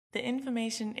The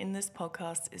information in this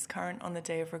podcast is current on the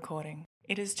day of recording.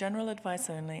 It is general advice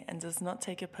only and does not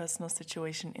take your personal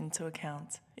situation into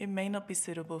account. It may not be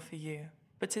suitable for you.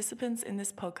 Participants in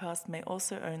this podcast may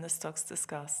also own the stocks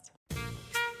discussed.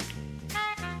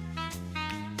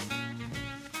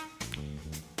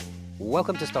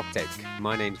 Welcome to Stocktake.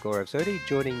 My name's Gaurav Sodhi.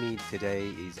 Joining me today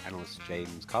is analyst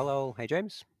James Carlisle. Hey,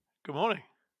 James. Good morning.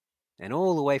 And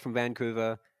all the way from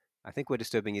Vancouver, I think we're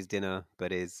disturbing his dinner,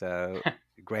 but is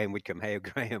Graham Whitcomb. Hey,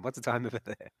 Graham, what's the time over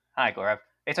there? Hi, Gaurav.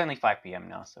 It's only 5 p.m.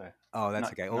 now, so... Oh, that's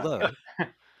okay. Although, do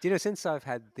you know, since I've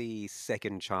had the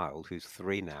second child, who's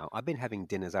 3 now, I've been having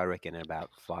dinners, I reckon, at about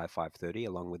 5:30,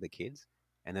 along with the kids.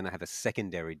 And then I have a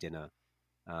secondary dinner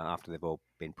after they've all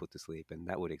been put to sleep. And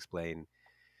that would explain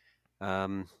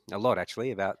a lot,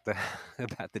 actually, about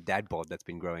the dad bod that's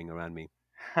been growing around me.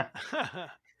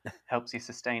 Helps you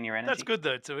sustain your energy. That's good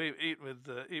though to eat with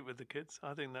the kids.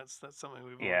 I think that's something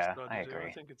we've always tried to do. Agree.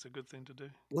 I think it's a good thing to do.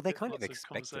 Well, they kind of Lots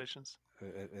expect conversations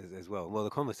as well. Well, the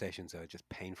conversations are just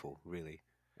painful, really.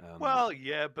 Well,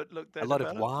 yeah, but look, a lot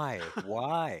of why.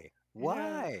 Yeah,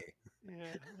 well,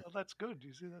 that's good.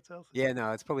 You see, that's healthy. Yeah,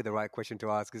 no, it's probably the right question to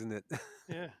ask, isn't it?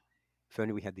 Yeah. If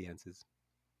only we had the answers.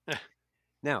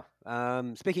 Now,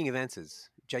 speaking of answers,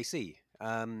 JC,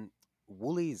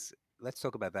 Woolies. Let's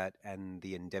talk about that and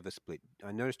the Endeavour split.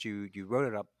 I noticed you wrote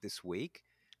it up this week.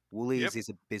 Woolies is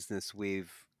a business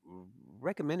we've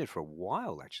recommended for a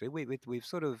while, actually. We've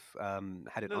sort of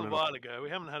had it a little while ago. We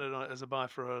haven't had it on as a buy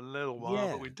for a little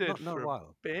while, but we did for a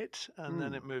bit, and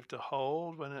then it moved to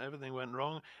hold when everything went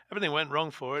wrong. Everything went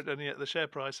wrong for it, and yet the share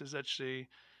price is actually...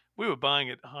 We were buying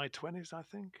it high 20s, I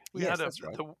think. That's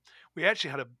right. We actually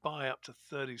had a buy up to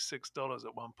 $36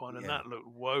 at one point, and that looked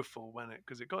woeful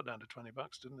because it got down to $20,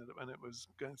 didn't it? When it was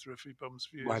going through a few problems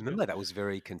for years. Well, I remember that was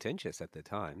very contentious at the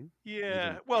time.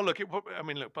 Yeah. Well, look,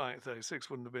 buying at 36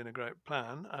 wouldn't have been a great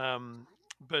plan.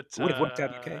 But it would have worked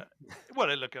out okay.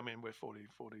 Well, look, I mean, we're $41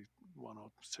 or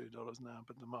 $2 now,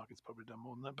 but the market's probably done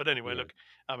more than that. But anyway, look,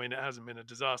 I mean, it hasn't been a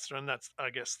disaster, and I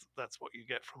guess that's what you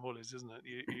get from Woolies, isn't it?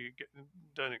 You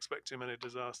don't expect too many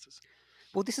disasters.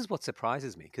 Well, this is what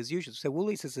surprises me, because usually, so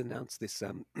Woolies has announced this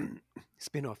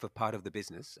spin-off of part of the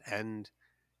business, and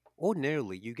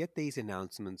ordinarily you get these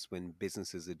announcements when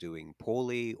businesses are doing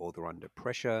poorly or they're under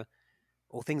pressure,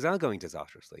 or things are going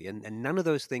disastrously, and none of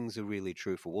those things are really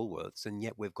true for Woolworths, and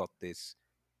yet we've got this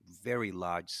very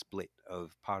large split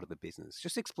of part of the business.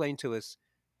 Just explain to us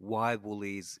why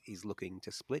Woolies is looking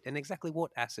to split and exactly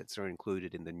what assets are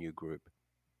included in the new group.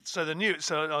 So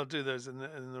I'll do those in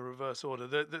the reverse order.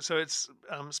 So it's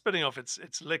splitting off its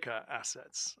liquor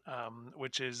assets,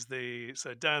 which is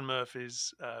Dan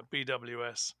Murphy's,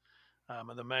 BWS.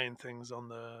 Are the main things on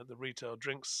the retail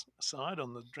drinks side,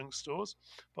 on the drink stores,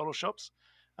 bottle shops.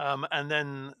 And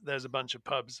then there's a bunch of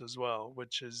pubs as well,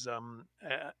 which is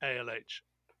ALH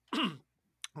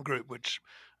Group, which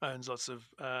owns lots of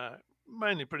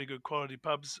mainly pretty good quality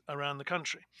pubs around the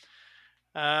country.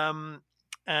 And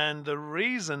the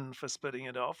reason for splitting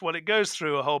it off, well, it goes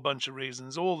through a whole bunch of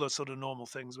reasons, all the sort of normal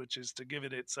things, which is to give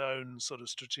it its own sort of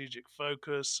strategic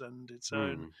focus and its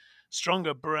own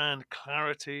stronger brand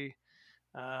clarity,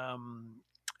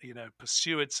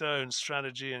 pursue its own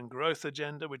strategy and growth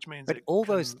agenda, which means... But all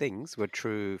those things were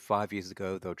true 5 years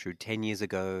ago, they were true 10 years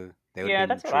ago.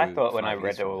 That's what I thought when I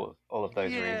read all of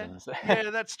those reasons. Yeah,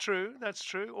 that's true. That's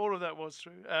true. All of that was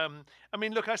true. I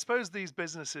mean, look, I suppose these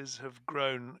businesses have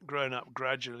grown up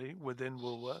gradually within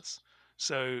Woolworths.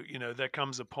 So, there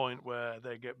comes a point where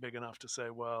they get big enough to say,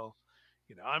 well,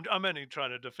 I'm only trying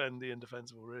to defend the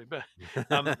indefensible, really. But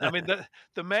I mean,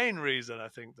 the main reason I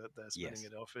think that they're splitting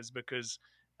it off is because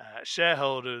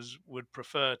shareholders would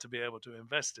prefer to be able to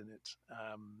invest in it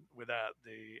without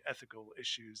the ethical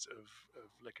issues of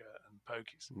liquor and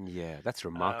pokies. Yeah, that's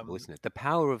remarkable, isn't it? The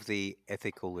power of the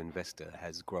ethical investor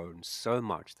has grown so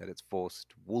much that it's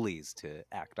forced Woolies to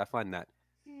act. I find that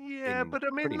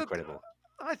pretty incredible.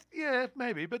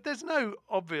 Maybe, but there's no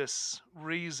obvious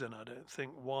reason, I don't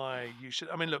think, why you should.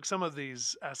 I mean, look, some of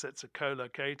these assets are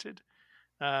co-located.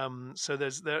 So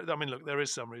there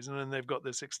is some reason, and they've got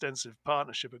this extensive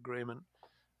partnership agreement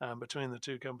between the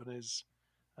two companies,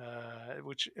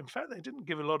 which, in fact, they didn't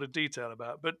give a lot of detail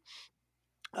about, but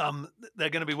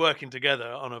they're going to be working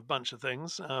together on a bunch of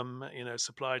things,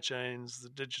 supply chains, the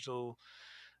digital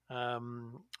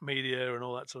media and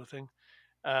all that sort of thing,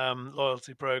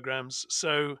 loyalty programs.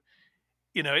 So,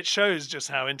 it shows just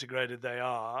how integrated they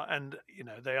are, and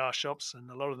they are shops,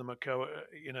 and a lot of them are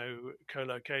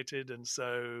co-located, and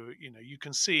so you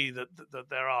can see that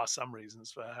there are some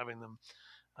reasons for having them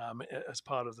as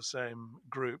part of the same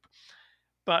group.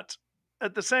 But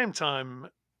at the same time,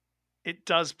 it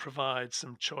does provide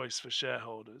some choice for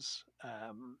shareholders.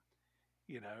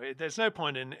 There's no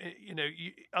point in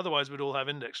otherwise we'd all have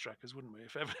index trackers, wouldn't we?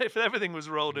 If everything was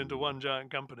rolled into one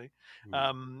giant company,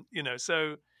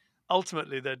 So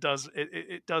ultimately, it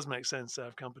does make sense to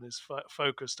have companies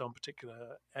focused on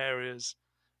particular areas,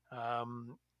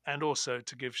 and also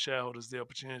to give shareholders the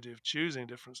opportunity of choosing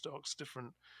different stocks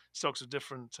with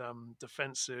different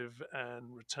defensive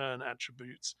and return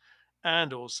attributes,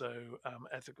 and also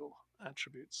ethical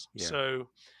attributes. Yeah. So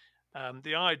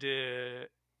the idea,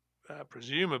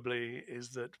 presumably, is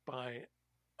that by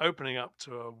opening up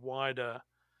to a wider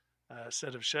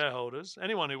set of shareholders,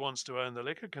 anyone who wants to own the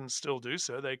liquor can still do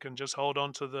so. They can just hold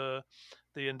on to the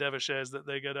Endeavour shares that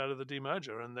they get out of the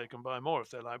demerger, and they can buy more if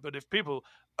they like. But if people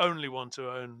only want to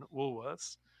own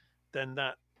Woolworths, then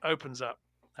that opens the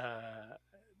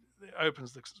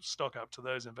stock up to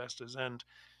those investors, and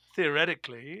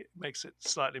theoretically makes it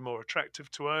slightly more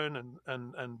attractive to own,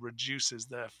 and reduces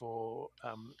therefore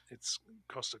its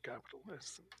cost of capital.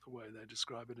 That's the way they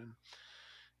describe it in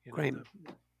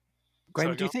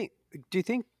Graham, do you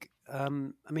think I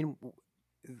mean,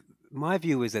 my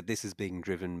view is that this is being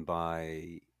driven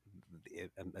by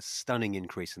a stunning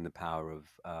increase in the power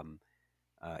of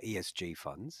ESG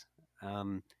funds.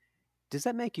 Does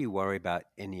that make you worry about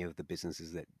any of the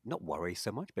businesses that, not worry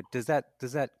so much, but does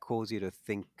that cause you to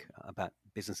think about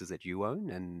businesses that you own,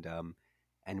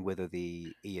 and whether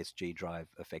the ESG drive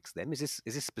affects them? Is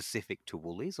this specific to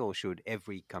Woolies, or should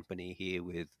every company here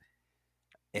with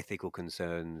ethical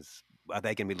concerns, are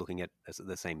they going to be looking at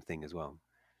the same thing as well?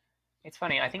 It's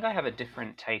funny. I think I have a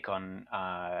different take on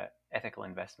ethical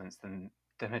investments than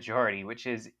the majority, which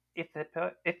is if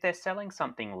they're selling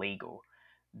something legal,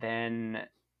 then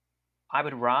I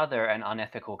would rather an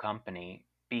unethical company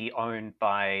be owned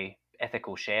by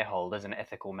ethical shareholders and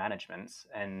ethical managements,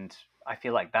 and I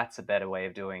feel like that's a better way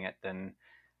of doing it than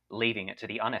leaving it to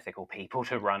the unethical people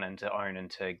to run and to own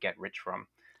and to get rich from.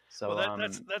 So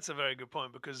that's a very good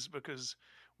point, because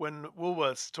when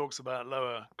Woolworths talks about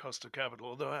lower cost of capital,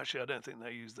 although actually I don't think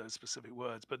they use those specific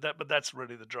words, but that's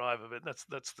really the drive of it.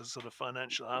 That's the sort of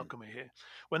financial alchemy here.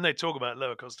 When they talk about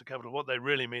lower cost of capital, what they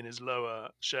really mean is lower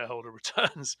shareholder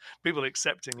returns. People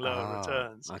accepting lower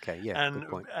returns. Okay, yeah, good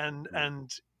point. And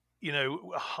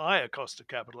a higher cost of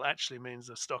capital actually means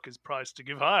the stock is priced to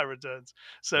give higher returns.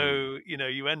 So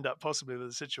you end up possibly with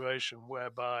a situation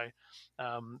whereby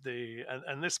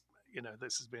this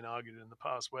has been argued in the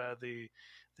past, where the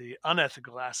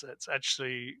unethical assets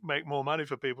actually make more money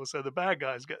for people, so the bad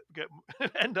guys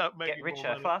end up making richer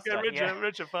more money, faster.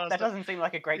 richer faster. That doesn't seem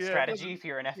like a great strategy if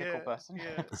you're an ethical person.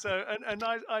 So and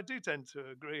I do tend to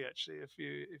agree, actually. If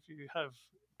you have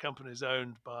companies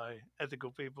owned by ethical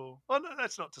people, well, no,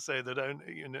 that's not to say that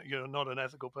you're not an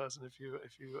ethical person if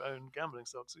you own gambling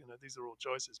stocks. These are all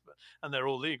choices, and they're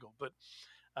all legal, but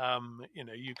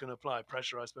you can apply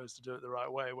pressure, I suppose, to do it the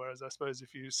right way. Whereas I suppose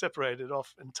if you separate it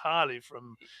off entirely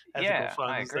from ethical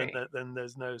funds, then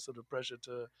there's no sort of pressure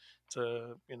to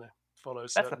follow.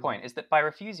 That's the point, is that by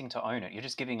refusing to own it, you're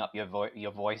just giving up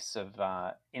your voice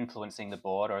of influencing the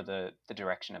board or the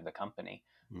direction of the company.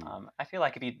 I feel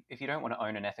like if you don't want to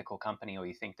own an ethical company, or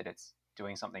you think that it's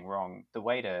doing something wrong, the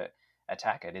way to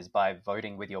attack it is by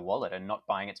voting with your wallet and not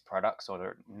buying its products,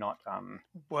 or not.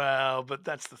 Well, but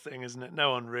that's the thing, isn't it?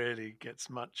 No one really gets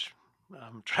much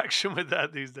traction with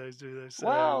that these days, do they? So...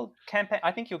 Well,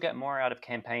 I think you'll get more out of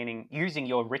campaigning, using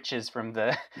your riches from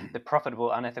the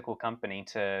profitable unethical company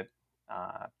to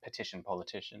petition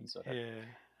politicians. Yeah,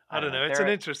 I don't know. It's an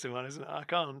interesting one, isn't it? I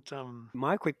can't.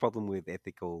 My quick problem with the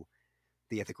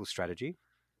ethical strategy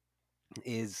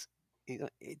is,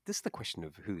 this is the question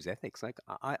of whose ethics. Like,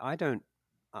 I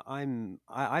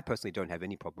personally don't have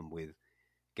any problem with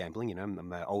gambling. I'm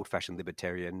an old-fashioned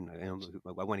libertarian.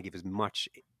 I want to give as much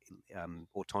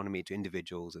autonomy to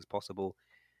individuals as possible,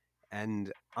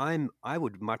 and I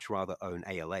would much rather own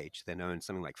ALH than own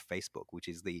something like Facebook, which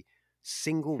is the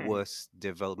single worst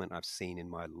development I've seen in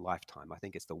my lifetime. I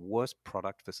think it's the worst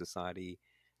product for society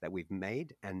that we've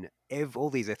made, and all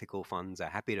these ethical funds are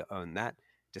happy to own that,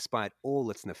 despite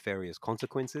all its nefarious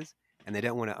consequences, and they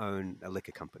don't want to own a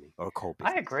liquor company or a coal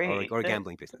business. I agree. Or a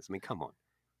gambling business. I mean, come on.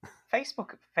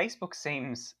 Facebook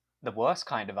seems the worst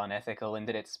kind of unethical in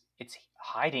that it's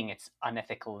hiding its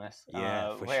unethicalness.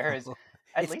 Yeah, whereas sure.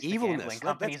 at least the gambling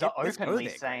companies are openly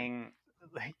saying,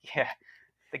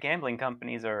 the gambling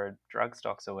companies or drug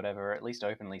stocks or whatever are at least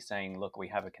openly saying, look, we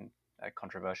have a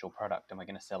controversial product and we're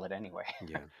going to sell it anyway.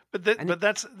 Yeah. But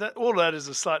all that is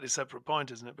a slightly separate point,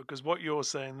 isn't it? Because what you're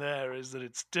saying there is that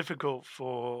it's difficult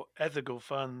for ethical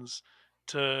funds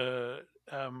to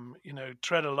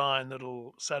tread a line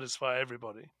that'll satisfy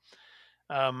everybody.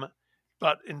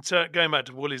 But going back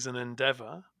to Woolies and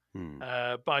Endeavour, Hmm.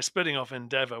 by splitting off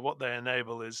Endeavour, what they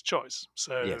enable is choice.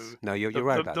 So Yes. No, you're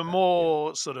right about the that. Yeah.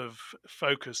 more sort of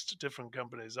focused different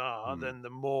companies are, Hmm. then the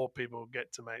more people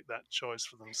get to make that choice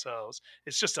for themselves.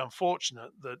 It's just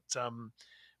unfortunate that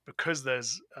because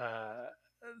there's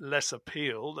less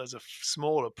appeal, there's a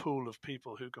smaller pool of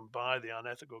people who can buy the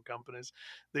unethical companies,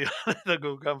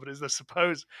 the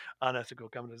supposed unethical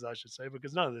companies, I should say,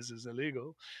 because none of this is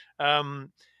illegal.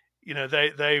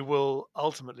 They will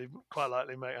ultimately quite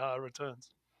likely make higher returns.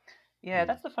 Yeah, Hmm.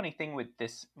 that's the funny thing with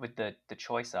the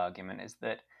choice argument is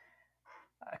that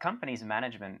a company's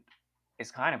management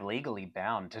is kind of legally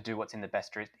bound to do what's in the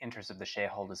best interest of the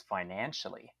shareholders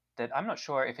financially. That I'm not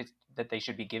sure if it's that they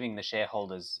should be giving the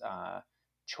shareholders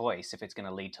choice if it's going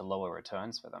to lead to lower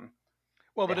returns for them.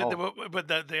 Well, Their whole, but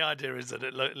the idea is that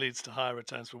it leads to higher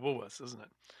returns for Woolworths, doesn't it?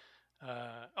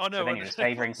 Oh so no! then you're just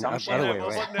favouring some Other way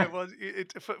shareholders.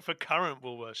 around. For current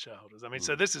Woolworths shareholders. I mean,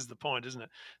 so Hmm. this is the point, isn't it?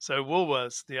 So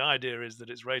Woolworths, the idea is that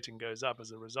its rating goes up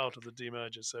as a result of the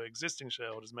demerger, so existing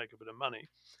shareholders make a bit of money,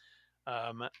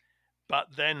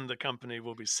 but then the company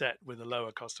will be set with a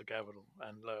lower cost of capital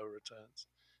and lower returns.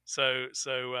 So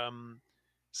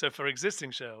for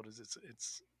existing shareholders,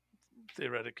 it's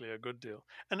theoretically a good deal.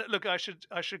 And look, I should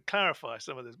clarify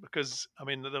some of this because I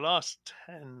mean the last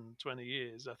 10, 20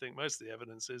 years, I think most of the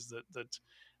evidence is that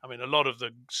I mean a lot of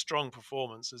the strong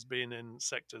performance has been in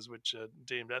sectors which are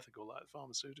deemed ethical, like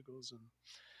pharmaceuticals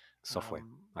Software,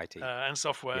 IT. and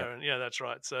software, Yep. and yeah, that's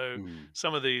right. So Hmm.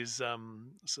 some of these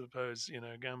suppose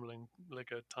gambling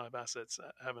liquor type assets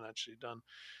haven't actually done.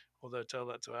 Although tell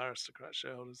that to aristocrat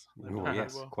shareholders, they've Oh done very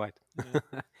yes, well. quite.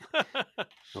 Yeah.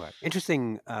 Right.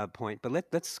 Interesting point. But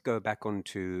let's go back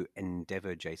onto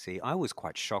Endeavour, JC. I was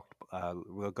quite shocked.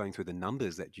 We were going through the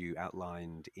numbers that you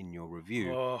outlined in your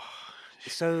review. Oh,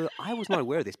 So I was not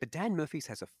aware of this, but Dan Murphy's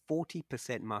has a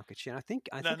 40% market share. I think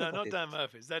I got not this. Dan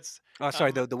Murphy's. That's Oh,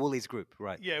 sorry, the Woolies Group,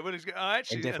 right? yeah. Well,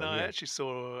 Endeavour, I yeah. actually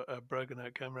saw a broker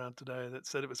note come around today that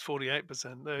said it was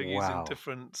 48%. They're using Wow,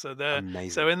 different. So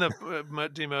amazing. in the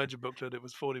demerger booklet it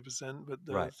was 40%, but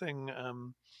the Right. thing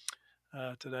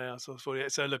today I saw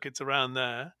 48. So look, it's around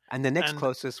there. And the next And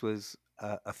closest was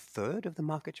a third of the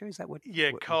market share. Is that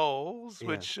yeah, what Coles, yeah.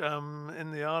 which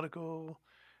in the article.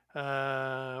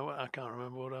 Well, I can't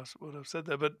remember what I've said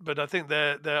there, but I think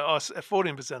there are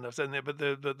 14% I've said there, but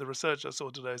the research I saw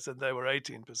today said they were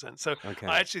 18%. So Okay.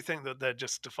 I actually think that they're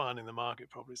just defining the market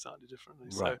probably slightly differently.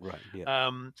 Right, So, right, yeah.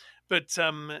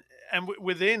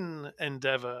 within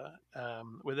Endeavour,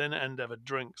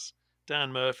 Drinks,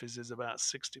 Dan Murphy's is about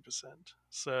 60%.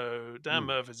 So Dan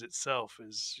Murphy's itself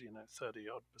is 30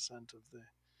 odd percent of the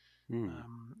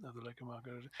liquor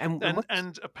market.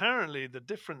 And apparently the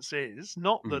difference is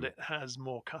not that it has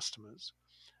more customers,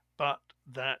 but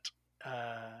that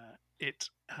it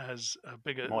has a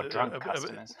bigger more drunk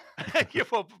customers. yeah,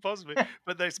 well, possibly,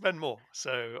 but they spend more.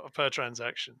 So per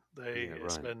transaction, they right.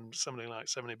 spend something like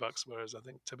 $70, whereas I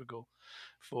think typical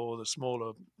for the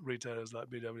smaller retailers like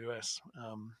BWS,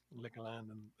 Liquorland,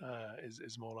 and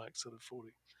is more like sort of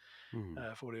 40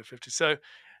 or 50. So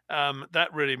that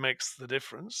really makes the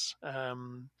difference.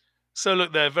 So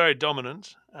look, they're very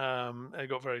dominant. They've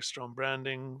got very strong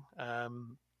branding,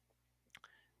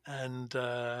 and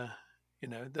I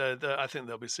think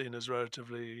they'll be seen as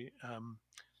relatively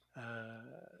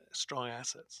strong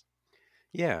assets.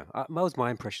 Yeah, that was my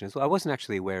impression as well. I wasn't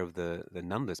actually aware of the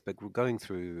numbers, but going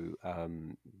through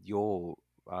your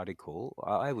article,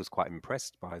 I was quite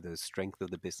impressed by the strength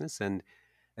of the business and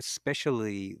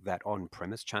especially that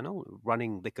on-premise channel,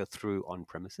 running liquor through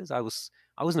on-premises. I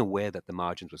wasn't aware that the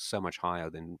margins were so much higher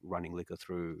than running liquor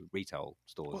through retail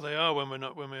stores. Well, they are when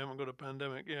we haven't got a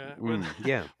pandemic. Yeah,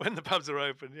 yeah, when the pubs are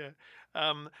open. Yeah.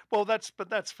 Well, that's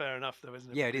fair enough, though,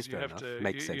 isn't it? Yeah, it is Because fair enough.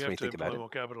 Makes sense you when have you to think about employ it. more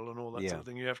capital and all that Yeah, sort of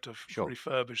thing. You have to sure.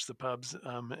 refurbish the pubs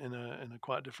in a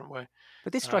quite different way.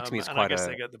 But this strikes me as And quite I guess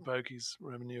they get the pokies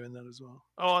revenue in that as well.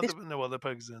 this, the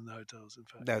pokies are in the hotels, in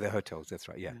fact. no, the hotels. That's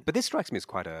right. Yeah, but this strikes me as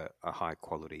quite a high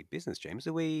quality business, James.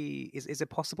 Is it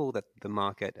possible that the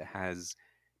market has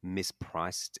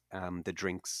mispriced the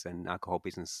drinks and alcohol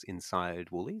business inside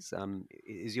Woolies?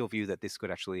 Is your view that this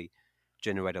could actually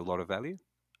generate a lot of value?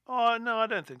 Oh no, I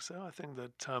don't think so. I think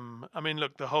that I mean,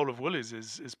 look, the whole of Woolies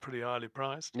is pretty highly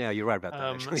priced. Yeah, you're right about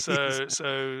that. Actually,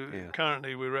 So yeah,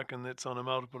 currently we reckon it's on a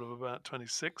multiple of about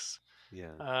 26.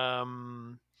 yeah.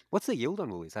 Um, What's the yield on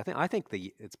Woolies? I think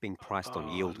it's being priced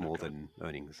on yield more look, than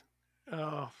earnings.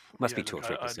 oh Must yeah, be 2 or look,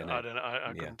 3%. I don't know.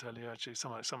 I Yeah, couldn't tell you actually.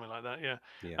 Something like that. Yeah.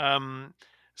 yeah.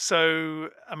 So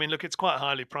I mean, look, it's quite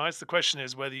highly priced. The question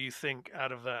is whether you think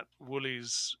out of that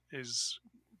Woolies is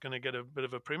going to get a bit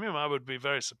of a premium. I would be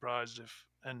very surprised if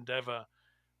Endeavour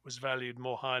was valued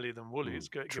more highly than Woolies,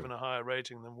 given a higher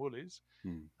rating than Woolies.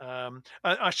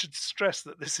 I should stress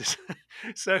that this is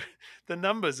so the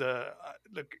numbers are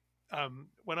look.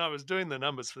 When I was doing the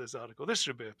numbers for this article, this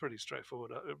should be a pretty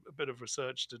straightforward, a bit of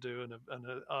research to do and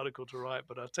an article to write.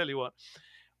 But I'll tell you what,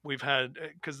 we've had,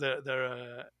 because there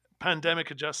are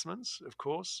pandemic adjustments, of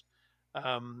course.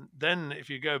 Then if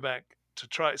you go back to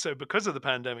try, so because of the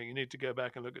pandemic, you need to go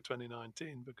back and look at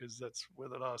 2019, because that's where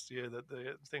the last year that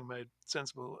the thing made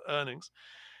sensible earnings.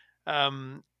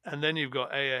 And then you've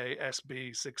got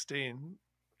AASB 16,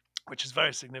 which is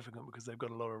very significant because they've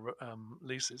got a lot of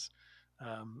leases,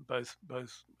 both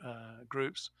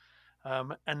groups.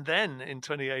 And then in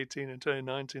 2018 and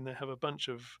 2019, they have a bunch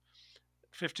of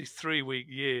 53-week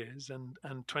years and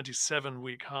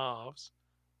 27-week halves.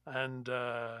 And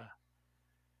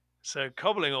so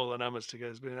cobbling all the numbers together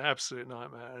has been an absolute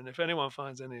nightmare. And if anyone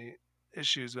finds any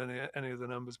issues with any of the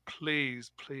numbers, please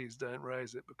don't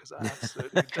raise it, because I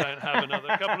absolutely don't have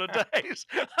another couple of days.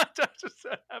 I just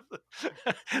don't have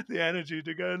the energy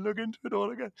to go and look into it all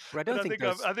again. But I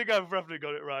think I've roughly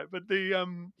got it right. But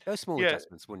those small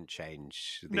adjustments wouldn't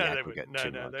change the aggregate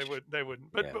too much. They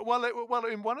wouldn't. But well,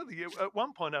 in one of the at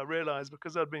one point I realised,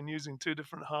 because I'd been using two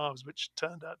different halves, which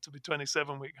turned out to be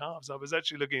 27-week halves, I was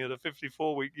actually looking at a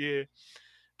 54-week year,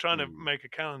 trying to make a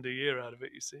calendar year out of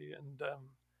it. You see, and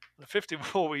a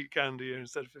 54-week calendar year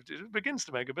instead of 50, it begins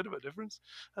to make a bit of a difference.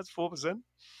 That's 4%.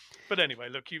 But anyway,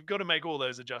 look, you've got to make all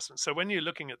those adjustments. So when you're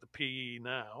looking at the PE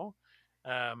now,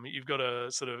 you've got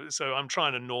to sort of, so I'm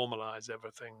trying to normalize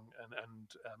everything and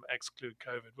exclude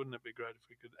COVID. Wouldn't it be great if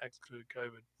we could exclude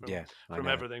COVID from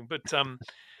everything? But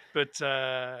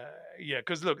yeah,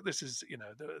 because look, this is,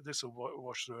 this will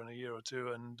wash through in a year or two.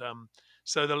 And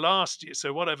so the last year,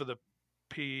 so whatever the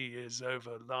PE is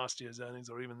over last year's earnings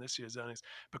or even this year's earnings,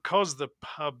 because the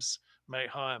pubs make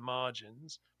higher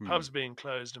margins, pubs being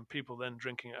closed and people then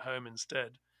drinking at home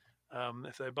instead.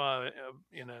 If they buy,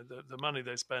 the money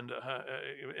they spend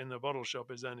in the bottle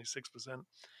shop is only 6%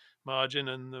 margin,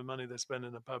 and the money they spend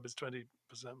in the pub is 20%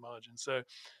 margin. So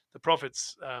the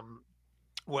profits, are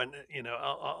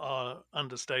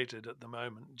understated at the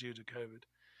moment due to COVID,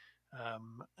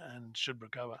 and should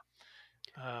recover.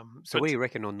 So what do you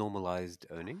reckon on normalized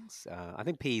earnings? I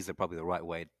think P's are probably the right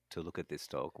way to look at this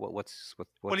stock. What's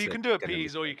well, you can do it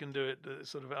P's, or you can do it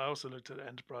sort of. I also looked at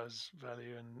enterprise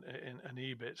value and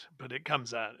EBIT, but it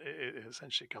comes out. It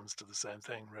essentially comes to the same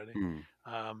thing, really.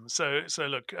 So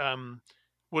look,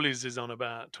 Woolies is on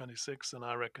about 26, and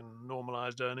I reckon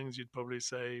normalized earnings, you'd probably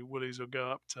say Woolies will go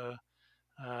up to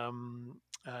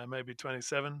maybe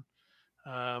 27.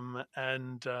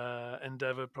 And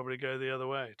Endeavour probably go the other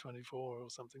way, 24 or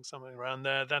something around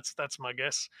there. That's my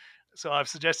guess. So I've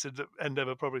suggested that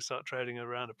Endeavour probably start trading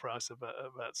around a price of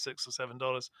about $6 or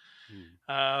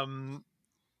 $7.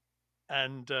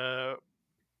 And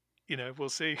we'll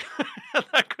see.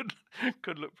 That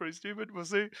could look pretty stupid. We'll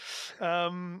see.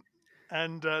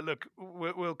 And look,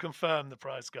 we'll confirm the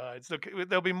price guides. Look,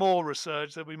 there'll be more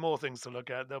research. There'll be more things to look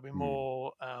at. There'll be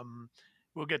more.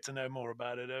 We'll get to know more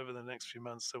about it over the next few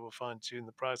months, so we'll fine-tune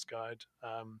the price guide.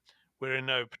 We're in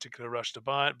no particular rush to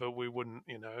buy it, but we wouldn't,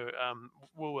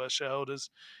 Woolworths shareholders,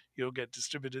 you'll get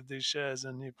distributed these shares,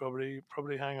 and you probably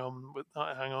hang on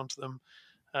to them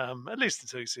at least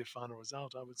until you see a final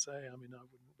result, I would say. I mean, I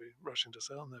wouldn't be rushing to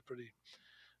sell them. They're pretty,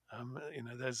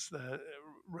 they're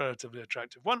relatively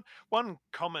attractive. One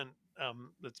comment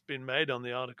that's been made on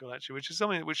the article, actually, which is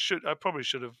something which I probably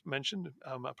should have mentioned.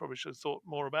 I probably should have thought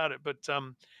more about it. But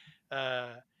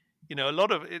a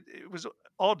lot of it was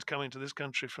odd coming to this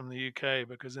country from the UK,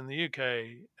 because in the UK,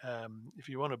 if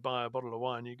you want to buy a bottle of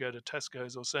wine, you go to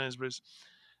Tesco's or Sainsbury's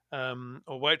or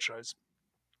Waitrose,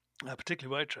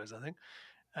 particularly Waitrose, I think.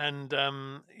 And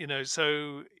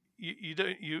so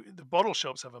the bottle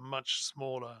shops have a much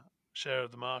smaller share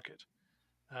of the market.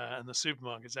 And the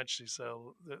supermarkets actually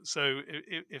sell. So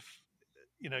if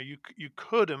you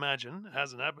could imagine, it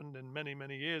hasn't happened in many,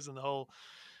 many years, and the whole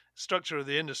structure of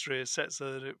the industry is set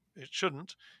so that it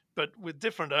shouldn't. But with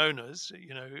different owners,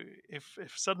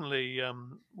 if suddenly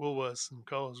Woolworths and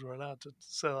Coles were allowed to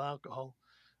sell alcohol,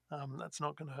 that's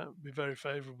not going to be very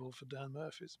favourable for Dan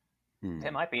Murphy's.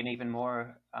 There might be an even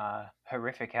more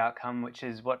horrific outcome, which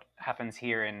is what happens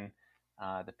here in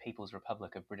the People's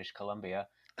Republic of British Columbia,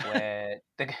 where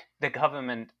the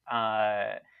government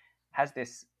has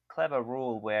this clever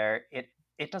rule where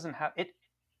it doesn't have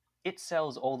it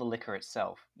sells all the liquor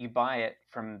itself. You buy it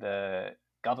from the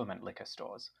government liquor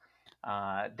stores.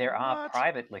 There are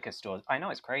private liquor stores. I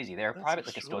know it's crazy. There are private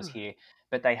liquor stores here,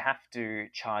 but they have to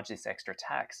charge this extra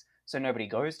tax. so nobody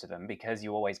goes to them because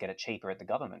you always get it cheaper at the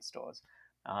government stores.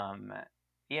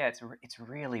 Yeah, it's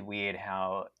really weird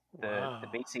how the Wow.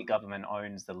 BC government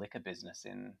owns the liquor business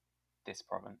in this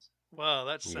province. Wow,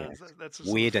 that Yeah, sounds it's that's a sort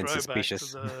of weird and throwback to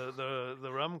suspicious. the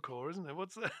rum core, isn't it?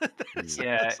 What's that?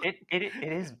 Yeah,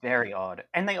 it is very odd.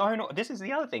 And they own, this is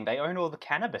the other thing, they own all the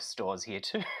cannabis stores here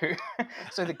too.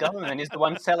 So the government is the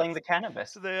one selling the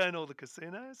cannabis. Do they own all the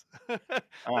casinos?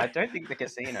 I don't think the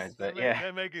casinos, but yeah,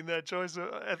 They're making their choice,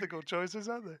 ethical choices,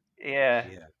 aren't they? yeah,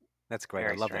 Yeah, that's great. I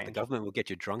very love that. The strange. government will get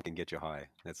you drunk and get you high.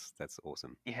 That's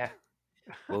awesome. Yeah.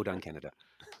 Well done, Canada.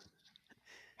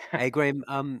 Hey, Graham.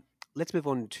 Let's move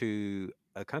on to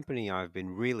a company I've been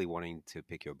really wanting to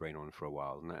pick your brain on for a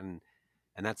while, and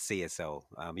that's CSL.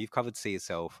 You've covered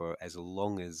CSL for as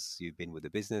long as you've been with the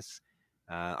business.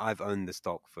 I've owned the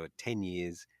stock for 10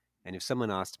 years. And if someone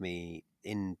asked me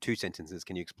in 2 sentences,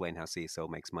 can you explain how CSL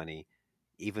makes money?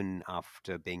 Even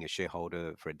after being a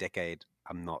shareholder for a decade,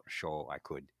 I'm not sure I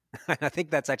could. And I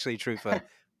think that's actually true for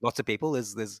lots of people.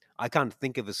 I can't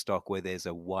think of a stock where there's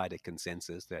a wider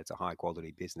consensus that it's a high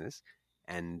quality business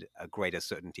and a greater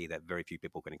certainty that very few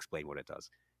people can explain what it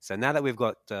does. So now that we've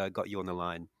got you on the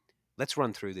line, let's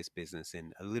run through this business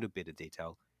in a little bit of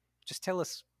detail. Just tell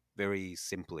us very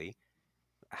simply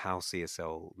how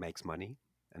CSL makes money,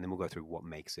 and then we'll go through what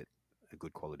makes it a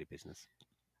good quality business.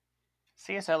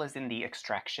 CSL is in the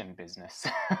extraction business.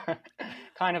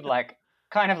 kind of like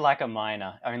kind of like a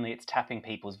miner, only it's tapping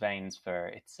people's veins for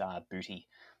its booty.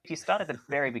 If you start at the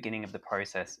very beginning of the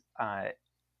process,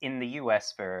 in the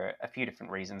US, for a few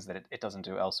different reasons that it doesn't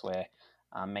do elsewhere,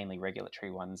 mainly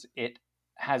regulatory ones, it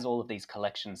has all of these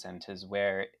collection centers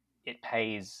where it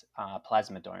pays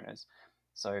plasma donors.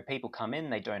 So people come in,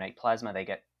 they donate plasma, they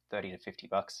get 30 to 50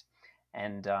 bucks,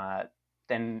 and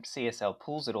then CSL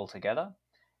pulls it all together.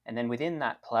 And then within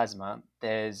that plasma,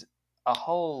 there's a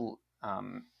whole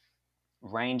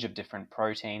range of different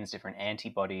proteins, different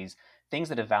antibodies, things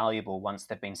that are valuable once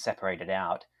they've been separated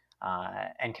out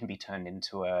and can be turned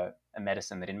into a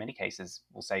medicine that in many cases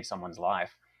will save someone's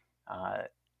life,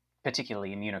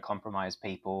 particularly immunocompromised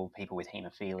people, people with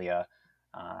haemophilia.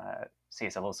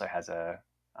 CSL also has a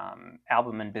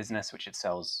albumin business, which it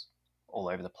sells all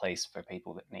over the place for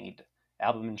people that need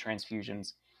albumin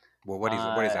transfusions. Well, what is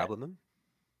albumin?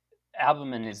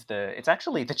 Albumin is it's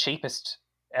actually the cheapest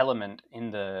element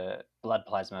in the blood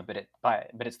plasma, but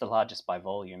it's the largest by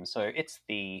volume. So it's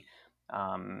the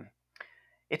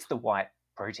white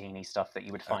proteiny stuff that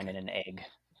you would find in an egg.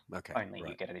 Okay, Only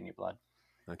right. you get it in your blood.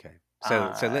 Okay.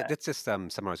 So let's just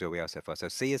summarize where we are so far. So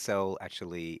CSL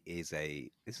actually this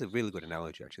is a really good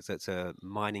analogy actually. So it's a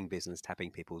mining business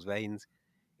tapping people's veins.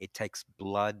 It takes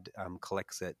blood,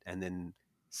 collects it, and then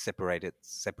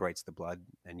separates the blood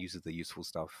and uses the useful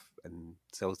stuff and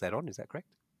sells that on. Is that correct?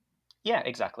 Yeah,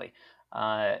 exactly.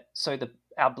 So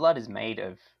our blood is made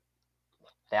of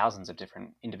thousands of different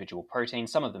individual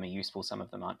proteins. Some of them are useful, some of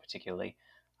them aren't particularly.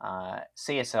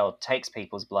 CSL takes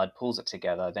people's blood, pulls it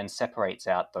together, then separates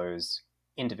out those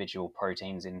individual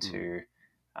proteins into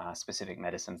specific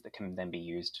medicines that can then be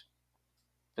used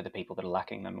for the people that are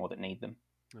lacking them or that need them.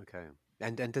 Okay.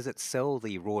 And does it sell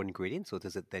the raw ingredients, or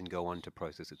does it then go on to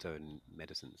process its own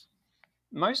medicines?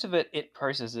 Most of it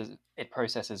processes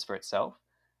for itself,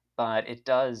 but it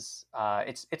does.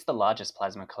 It's the largest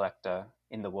plasma collector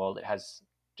in the world. It has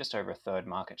just over a third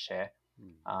market share.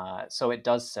 So it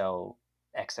does sell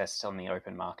excess on the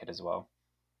open market as well,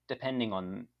 depending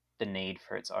on the need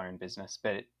for its own business.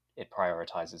 But it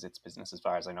prioritizes its business as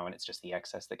far as I know, and it's just the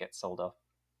excess that gets sold off.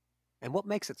 And what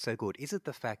makes it so good? Is it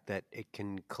the fact that it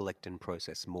can collect and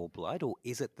process more blood, or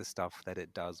is it the stuff that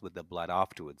it does with the blood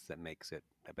afterwards that makes it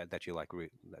that you like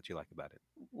about it?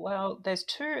 Well, there's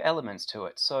two elements to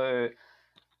it. So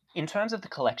in terms of the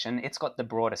collection, it's got the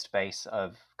broadest base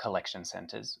of collection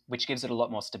centers, which gives it a lot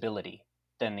more stability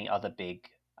than the other big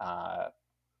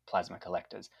plasma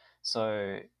collectors.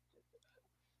 So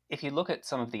if you look at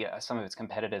some of its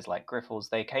competitors like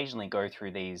Grifols, they occasionally go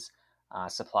through these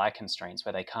supply constraints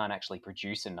where they can't actually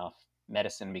produce enough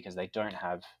medicine because they don't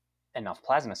have enough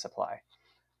plasma supply.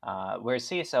 Whereas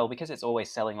CSL, because it's always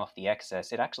selling off the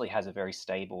excess, it actually has a very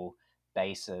stable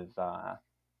base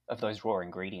of those raw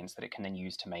ingredients that it can then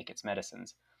use to make its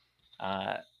medicines.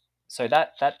 So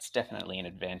that's definitely an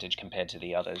advantage compared to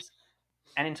the others.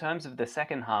 And in terms of the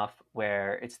second half,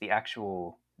 where it's the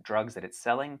actual drugs that it's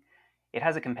selling, it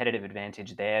has a competitive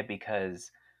advantage there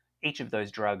because each of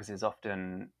those drugs is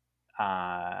often,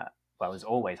 is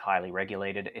always highly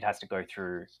regulated. It has to go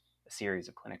through a series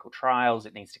of clinical trials.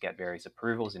 It needs to get various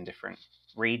approvals in different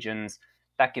regions.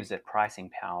 That gives it pricing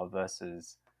power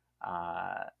versus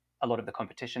a lot of the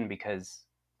competition because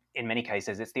in many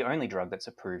cases, it's the only drug that's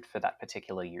approved for that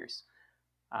particular use.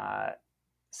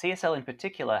 CSL in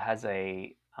particular has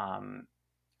a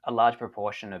large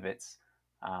proportion of its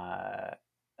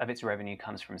revenue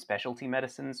comes from specialty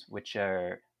medicines, which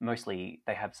are mostly,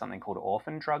 they have something called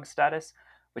orphan drug status,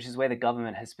 which is where the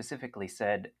government has specifically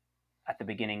said at the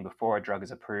beginning, before a drug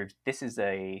is approved, this is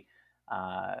a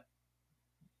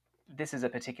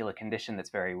particular condition that's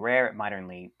very rare. It might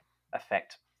only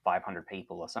affect 500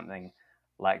 people or something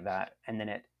like that. And then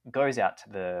it goes out to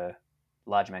the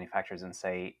large manufacturers and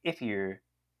say,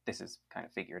 this is kind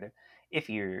of figurative, if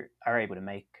you are able to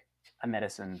make a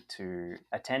medicine to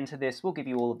attend to this, we'll give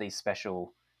you all of these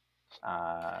special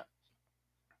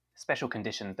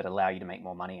conditions that allow you to make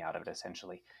more money out of it,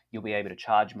 essentially. You'll be able to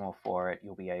charge more for it.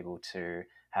 You'll be able to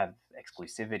have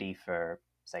exclusivity for,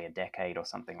 say, a decade or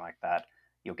something like that.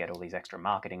 You'll get all these extra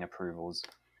marketing approvals.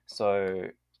 So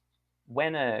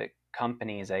when a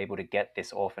company is able to get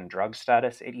this orphan drug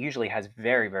status, it usually has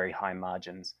very, very high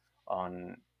margins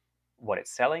on what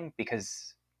it's selling,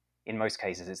 because in most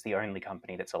cases it's the only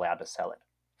company that's allowed to sell it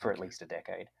for at least a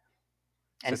decade.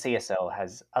 And so CSL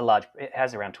has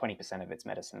around 20% of its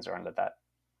medicines are under that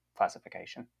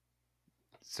classification.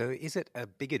 So is it a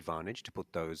big advantage to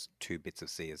put those two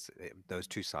those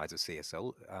two sides of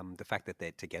CSL, the fact that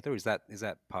they're together, is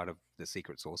that part of the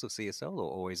secret sauce of CSL,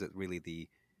 or is it really the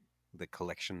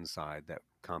collection side that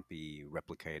can't be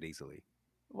replicated easily?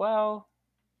 Well,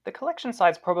 the collection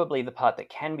side's probably the part that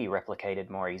can be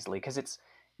replicated more easily, because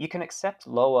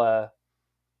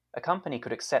a company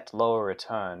could accept lower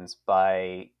returns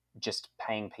by just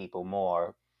paying people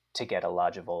more to get a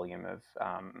larger volume of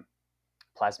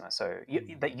plasma. So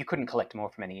you couldn't collect more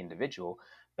from any individual,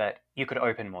 but you could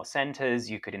open more centers,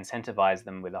 you could incentivize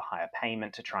them with a higher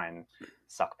payment to try and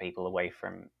suck people away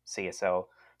from CSL.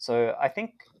 So I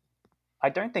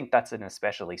don't think that's an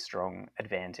especially strong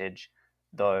advantage,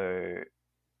 though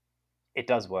it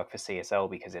does work for CSL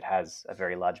because it has a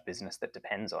very large business that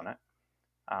depends on it.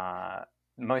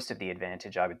 Most of the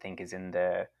advantage, I would think, is in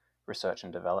their research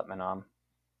and development arm.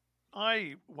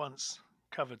 I once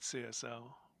covered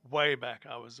CSL way back.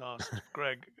 I was asked,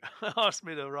 Greg asked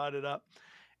me to write it up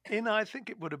I think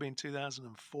it would have been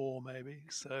 2004 maybe.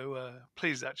 So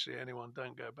please, actually, anyone,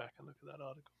 don't go back and look at that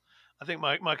article. I think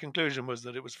my conclusion was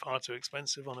that it was far too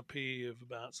expensive on a PE of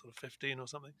about sort of 15 or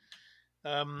something.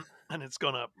 And it's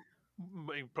gone up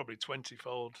probably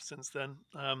 20-fold since then.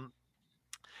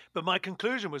 But my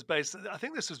conclusion was based, I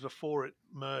think this was before it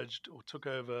merged or took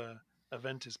over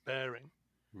Aventis Behring.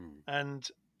 And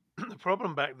the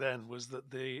problem back then was that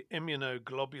the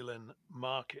immunoglobulin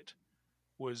market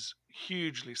was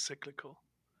hugely cyclical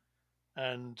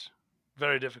and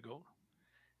very difficult.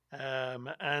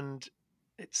 And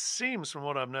it seems, from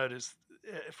what I've noticed,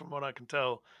 from what I can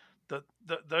tell, that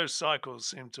those cycles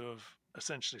seem to have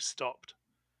essentially stopped.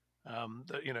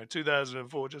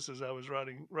 2004, just as I was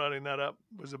writing that up,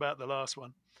 was about the last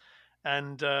one.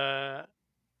 And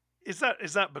is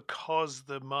that because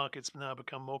the market's now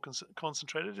become more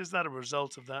concentrated? Is that a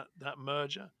result of that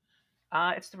merger?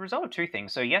 It's the result of two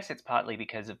things. So yes, it's partly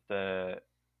because of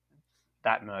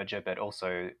that merger, but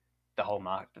also the whole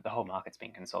market's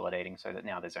been consolidating, so that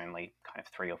now there's only kind of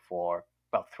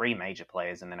three major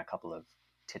players and then a couple of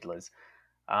tiddlers.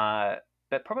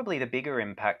 But probably the bigger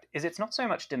impact is it's not so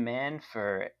much demand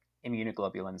for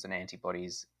immunoglobulins and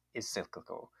antibodies is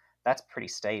cyclical. That's pretty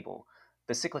stable.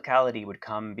 The cyclicality would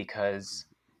come because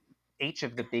each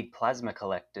of the big plasma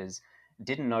collectors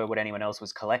didn't know what anyone else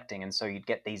was collecting, and so you'd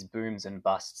get these booms and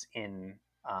busts in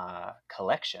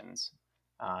collections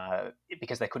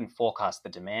because they couldn't forecast the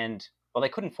demand. Well, they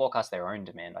couldn't forecast their own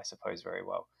demand, I suppose, very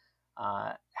well.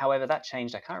 However, that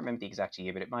changed. I can't remember the exact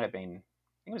year, but it might have been,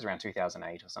 I think it was around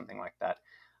 2008 or something like that.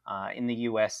 In the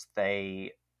US,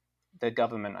 the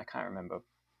government, I can't remember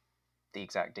the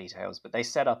exact details, but they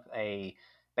set up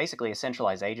basically a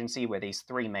centralized agency where these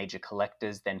three major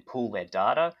collectors then pool their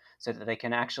data so that they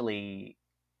can actually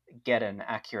get an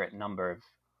accurate number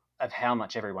of how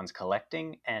much everyone's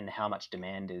collecting and how much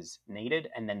demand is needed,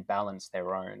 and then balance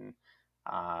their own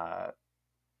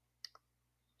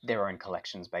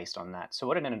collections based on that. So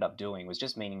what it ended up doing was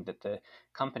just meaning that the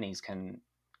companies can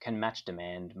match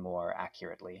demand more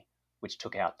accurately, which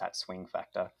took out that swing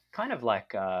factor. Kind of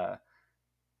like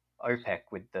OPEC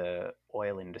with the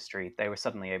oil industry. They were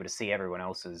suddenly able to see everyone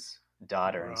else's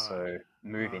data and so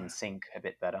move in sync a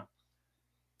bit better.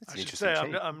 That's I should say,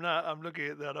 I'm looking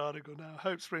at that article now.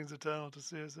 Hope Springs Eternal to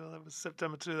CSL. That was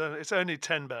September 2000. It's only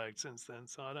 10 bagged since then,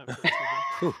 so I don't feel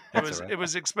too bad. It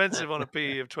was expensive on a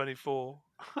PE of 24.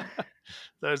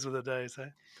 Those were the days, eh?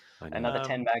 Another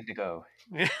 10 bag to go.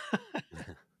 Yeah.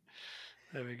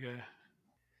 There we go.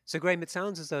 So, Graham, it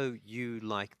sounds as though you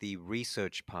like the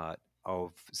research part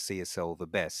of CSL the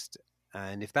best.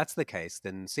 And if that's the case,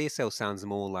 then CSL sounds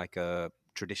more like a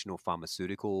traditional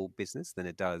pharmaceutical business than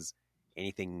it does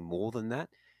anything more than that.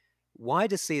 Why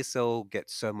does CSL get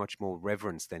so much more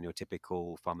reverence than your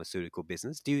typical pharmaceutical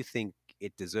business? Do you think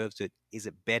it deserves it? Is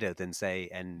it better than, say,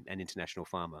 an international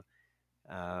pharma?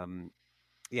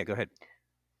 Yeah, go ahead.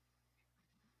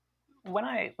 When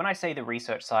I say the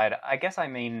research side, I guess I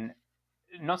mean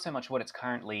not so much what it's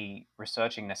currently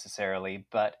researching necessarily,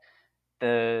 but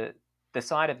the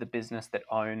side of the business that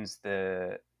owns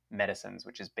the medicines,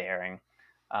 which is Behring.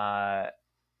 That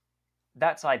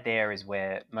side there is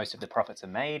where most of the profits are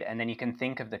made, and then you can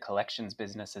think of the collections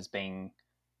business as being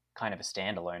kind of a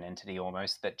standalone entity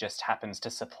almost that just happens to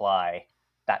supply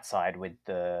that side with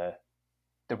the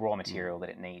raw material that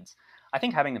it needs. I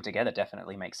think having them together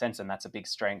definitely makes sense, and that's a big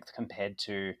strength compared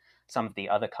to some of the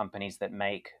other companies that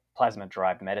make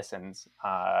plasma-derived medicines,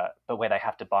 but where they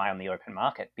have to buy on the open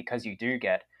market, because you do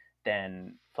get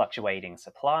then fluctuating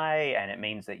supply, and it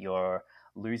means that you're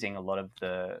losing a lot of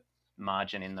the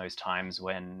margin in those times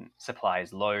when supply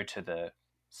is low to the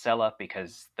seller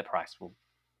because the price will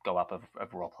go up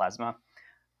of raw plasma.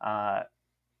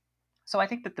 So I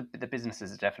think that the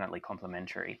businesses are definitely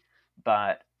complementary,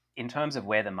 but in terms of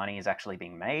where the money is actually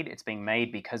being made, it's being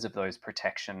made because of those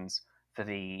protections for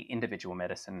the individual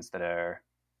medicines that are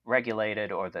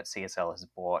regulated or that CSL has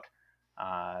bought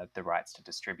the rights to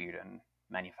distribute and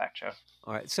manufacture.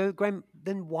 All right. So, Graham,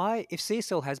 then why, if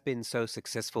CSL has been so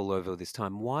successful over this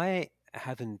time, why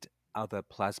haven't other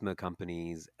plasma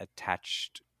companies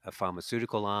attached a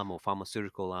pharmaceutical arm or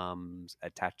pharmaceutical arms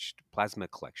attached plasma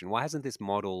collection? Why hasn't this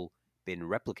model been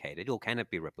replicated, or can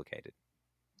it be replicated?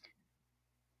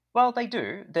 Well, they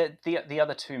do. The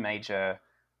other two major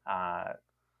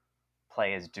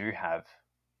players do have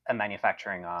a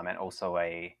manufacturing arm and also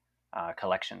a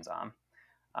collections arm.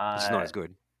 It's not as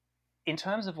good. In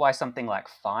terms of why something like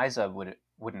Pfizer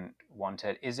wouldn't want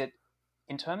it, is it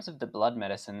in terms of the blood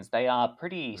medicines, they are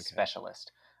pretty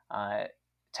specialist.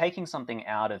 Taking something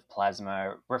out of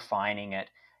plasma, refining it,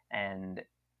 and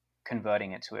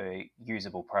converting it to a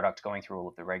usable product, going through all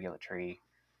of the regulatory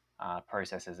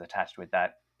processes attached with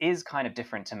that, is kind of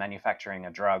different to manufacturing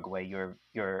a drug where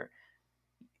you're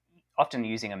often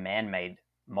using a man-made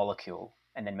molecule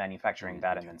and then manufacturing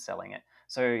that and then selling it.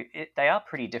 So they are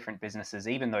pretty different businesses,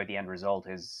 even though the end result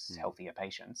is healthier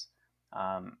patients.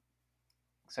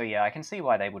 So yeah, I can see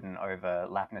why they wouldn't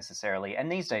overlap necessarily.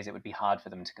 And these days it would be hard for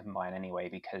them to combine anyway,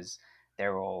 because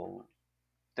they're all,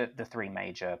 the three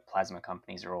major plasma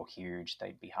companies are all huge.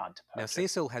 They'd be hard to purchase. Now,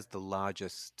 CSL has the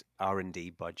largest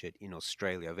R&D budget in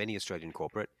Australia of any Australian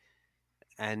corporate.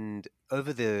 And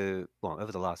over the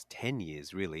last 10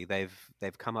 years, really, they've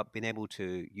been able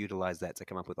to utilize that to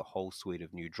come up with a whole suite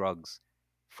of new drugs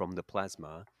from the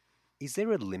plasma. Is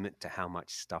there a limit to how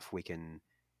much stuff we can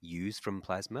use from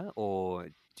plasma, or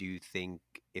do you think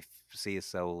if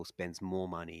CSL spends more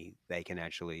money, they can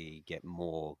actually get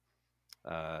more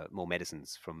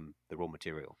medicines from the raw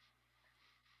material?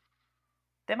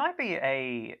 There might be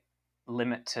a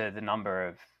limit to the number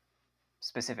of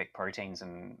specific proteins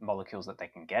and molecules that they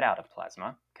can get out of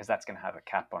plasma, because that's going to have a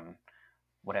cap on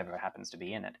whatever happens to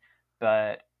be in it.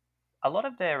 But a lot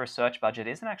of their research budget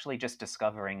isn't actually just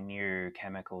discovering new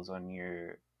chemicals or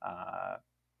new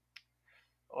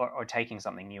or taking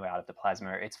something new out of the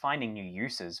plasma. It's finding new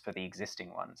uses for the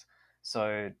existing ones.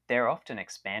 So they're often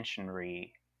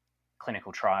expansionary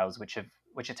clinical trials, which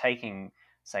are taking,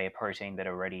 say, a protein that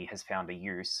already has found a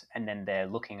use, and then they're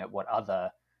looking at what other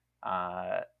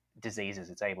diseases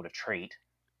it's able to treat,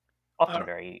 often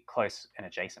very close and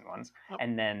adjacent ones,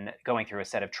 and then going through a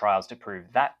set of trials to prove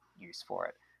that use for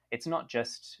it. It's not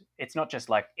just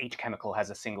like each chemical has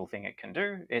a single thing it can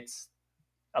do. It's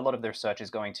a lot of the research is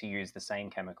going to use the same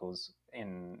chemicals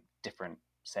in different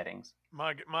settings.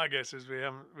 My guess is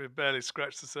we've barely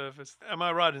scratched the surface. Am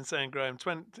I right in saying, Graham,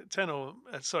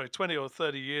 20 or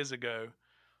 30 years ago,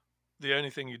 the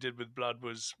only thing you did with blood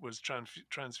was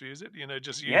transfuse it?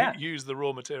 Just use the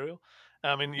raw material.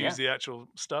 Use the actual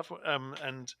stuff.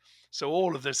 And so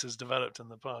all of this has developed in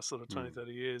the past sort of 20,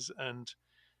 30 years, and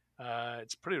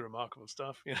it's pretty remarkable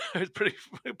stuff. It's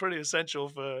pretty essential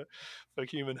for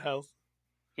human health.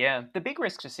 Yeah, the big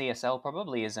risk to CSL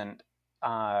probably isn't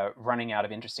running out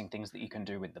of interesting things that you can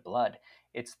do with the blood.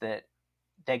 It's that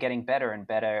they're getting better and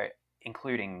better,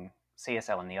 including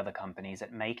CSL and the other companies,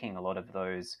 at making a lot of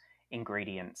those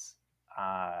ingredients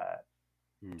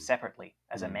separately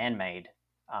as a man-made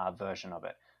version of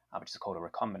it, which is called a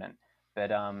recombinant.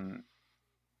 But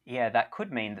that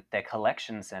could mean that their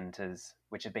collection centers,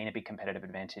 which have been a big competitive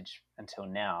advantage until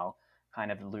now,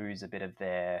 kind of lose a bit of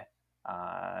their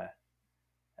a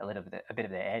bit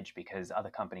of their edge, because other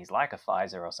companies like a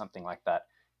Pfizer or something like that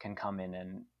can come in,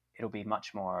 and it'll be a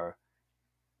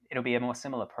more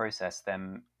similar process,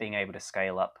 them being able to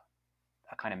scale up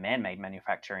a kind of man-made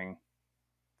manufacturing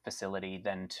facility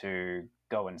than to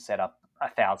go and set up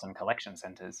 1,000 collection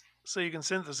centers. So you can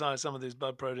synthesize some of these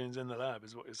bud proteins in the lab,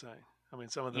 is what you're saying. I mean,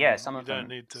 some of them Some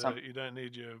you don't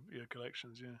need your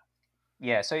collections. Yeah.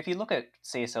 Yeah. So if you look at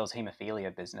CSL's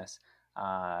hemophilia business,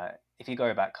 if you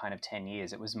go back kind of 10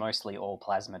 years, it was mostly all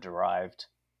plasma-derived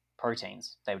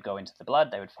proteins. They would go into the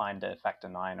blood, they would find a factor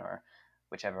 9 or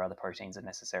whichever other proteins are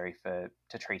necessary to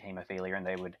treat hemophilia, and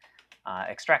they would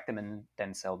extract them and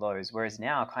then sell those. Whereas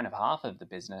now, kind of half of the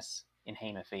business in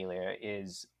hemophilia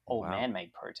is all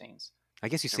man-made proteins. I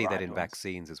guess you see that in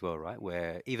vaccines as well, right?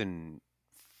 Where even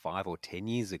 5 or 10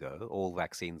 years ago, all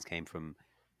vaccines came from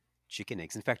chicken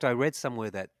eggs. In fact, I read somewhere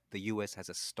that the US has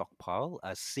a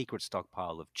secret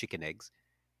stockpile of chicken eggs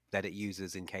that it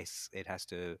uses in case it has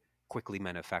to quickly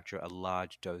manufacture a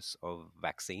large dose of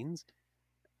vaccines.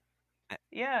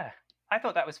 Yeah, I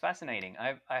thought that was fascinating.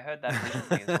 I heard that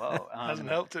recently as well. Hasn't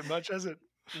helped it much, has it?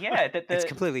 Yeah, it's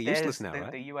completely useless now,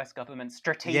 right? The US government's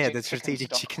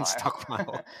strategic chicken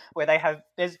stockpile. Where they have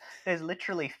there's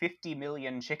literally 50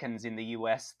 million chickens in the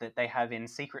US that they have in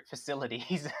secret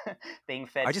facilities being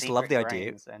fed. I just love the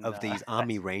idea of these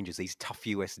army rangers, these tough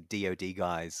US DoD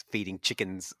guys feeding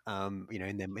chickens, in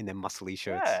their muscly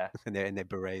shirts and their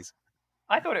berets.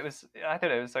 I thought it was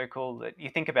so cool that you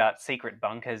think about secret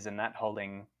bunkers and that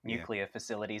holding nuclear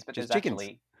facilities, but there's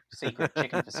actually secret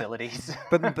chicken facilities.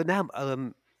 But now,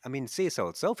 CSL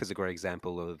itself is a great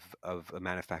example of a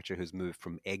manufacturer who's moved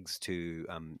from eggs to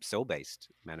cell-based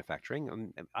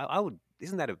manufacturing.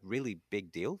 Isn't that a really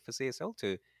big deal for CSL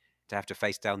to have to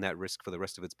face down that risk for the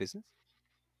rest of its business?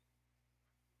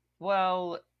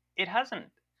 Well, it hasn't.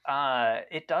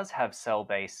 It does have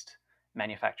cell-based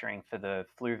manufacturing for the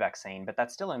flu vaccine, but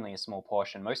that's still only a small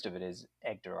portion. Most of it is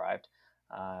egg-derived.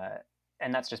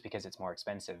 And that's just because it's more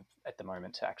expensive at the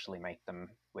moment to actually make them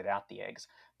without the eggs.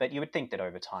 But you would think that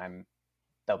over time,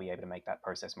 they'll be able to make that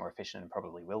process more efficient, and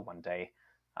probably will one day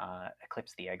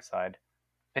eclipse the egg side,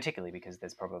 particularly because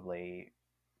there's probably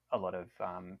a lot of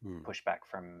pushback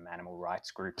from animal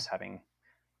rights groups having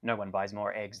no one buys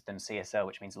more eggs than CSL,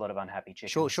 which means a lot of unhappy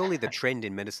chickens. Surely the trend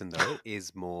in medicine, though,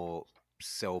 is more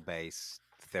cell-based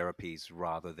therapies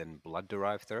rather than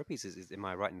blood-derived therapies. Am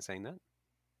I right in saying that?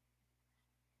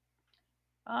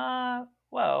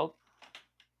 Well,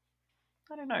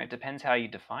 I don't know. It depends how you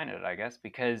define it, I guess,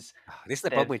 because this is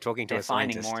the problem we're talking to a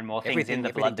scientist. Finding more and more things in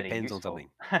the blood that depends on something.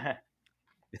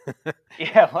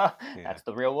 That's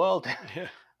the real world.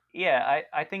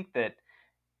 I think that,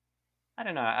 I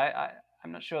don't know.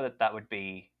 I'm not sure that would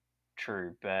be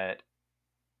true, but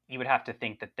you would have to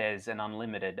think that there's an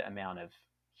unlimited amount of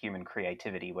human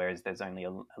creativity, whereas there's only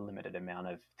a limited amount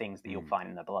of things that you'll find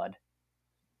in the blood.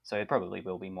 So it probably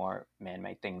will be more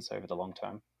man-made things over the long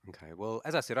term. Okay, well,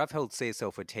 as I said, I've held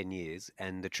CSL for 10 years,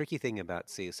 and the tricky thing about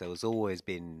CSL has always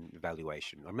been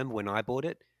valuation. I remember when I bought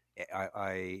it,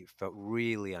 I felt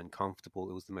really uncomfortable.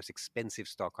 It was the most expensive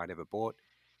stock I'd ever bought,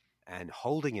 and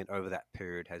holding it over that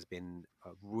period has been a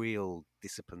real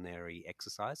disciplinary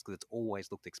exercise because it's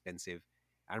always looked expensive.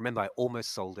 I remember I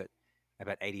almost sold it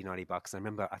about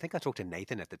 $80-$90. I think I talked to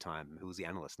Nathan at the time, who was the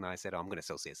analyst, and I said, I'm going to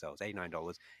sell CSL. It's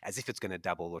 $89, as if it's going to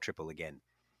double or triple again.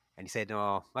 And he said,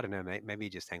 I don't know, mate, maybe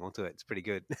just hang on to it. It's pretty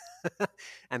good.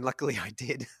 And luckily I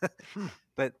did.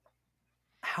 But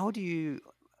how do you,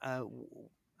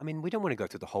 we don't want to go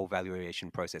through the whole valuation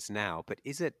process now, but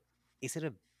is it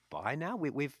a buy now?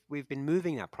 We've been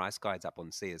moving our price guides up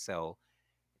on CSL.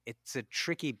 It's a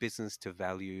tricky business to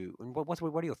value. And what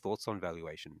are your thoughts on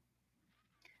valuation?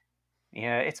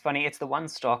 Yeah, it's funny. It's the one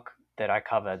stock that I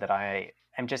cover that I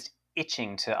am just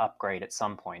itching to upgrade at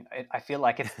some point. I feel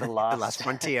like it's the last, the last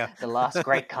frontier, the last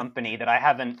great company that I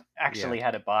haven't actually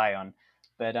had a buy on.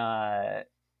 But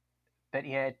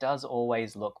yeah, it does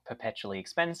always look perpetually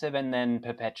expensive and then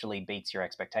perpetually beats your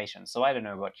expectations. So I don't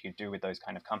know what you do with those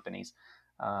kind of companies.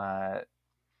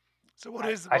 So what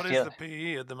is the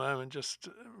PE at the moment, just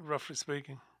roughly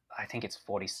speaking? I think it's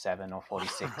 47 or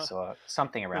 46 or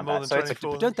something around that. So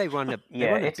but don't they run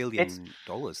 $1 billion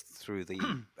through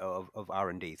the of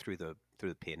R&D through the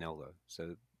P&L though?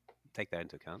 So take that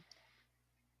into account.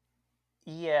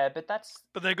 Yeah, but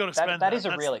they've got to spend. That is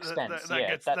a real expense.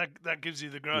 That gives you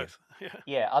the growth.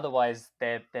 Yeah. Otherwise,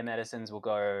 their medicines will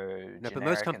go. No, but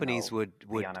most companies would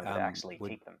actually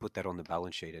keep them. Put that on the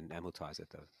balance sheet and amortize it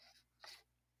though.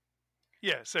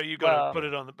 Yeah, so you got to Well, put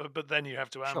it on the, but then you have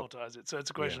to Sure. amortize it. So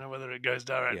it's a Yeah. question of whether it goes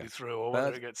directly Yeah. through or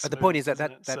whether it gets But the point is smoothed,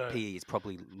 that isn't it? that So PE is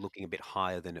probably looking a bit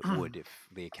higher than it would if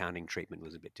the accounting treatment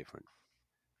was a bit different.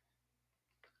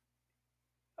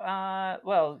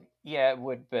 well, yeah, it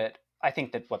would, but I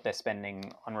think that what they're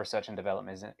spending on research and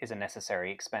development is a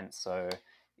necessary expense, so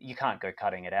you can't go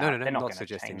cutting it out. No, They're not not going to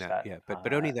suggesting change that. that. Yeah,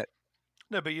 but only that.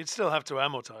 no, but you'd still have to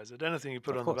amortize it. Anything you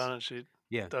put Of on the course. balance sheet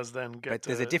Yeah. does then get But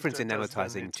there's a difference in does then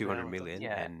amortizing need to be 200 amortized. million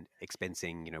Yeah. and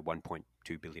expensing,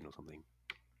 1.2 billion or something.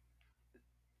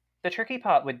 The tricky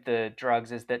part with the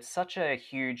drugs is that such a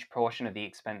huge portion of the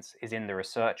expense is in the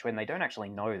research when they don't actually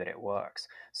know that it works.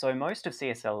 So most of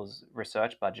CSL's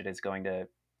research budget is going to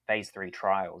phase 3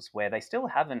 trials where they still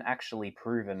haven't actually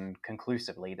proven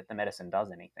conclusively that the medicine does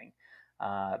anything.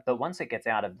 But once it gets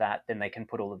out of that, then they can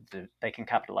put they can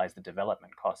capitalize the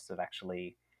development costs of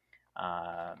actually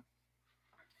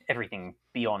everything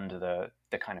beyond the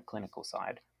kind of clinical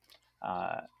side.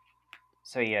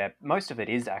 So yeah, most of it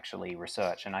is actually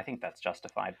research, and I think that's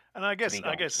justified. And I guess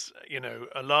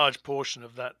a large portion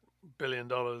of that $1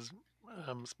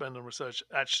 billion spent on research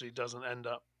actually doesn't end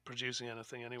up producing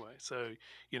anything anyway. So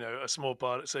a small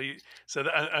part.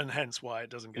 And hence why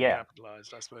it doesn't get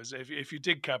capitalized. I suppose if you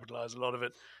did capitalize a lot of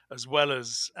it, as well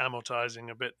as amortizing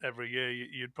a bit every year,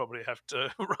 you'd probably have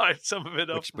to write some of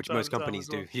it off. Which most companies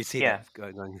do. You see that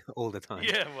going all the time.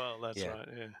 Yeah, well, that's right.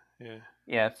 Yeah.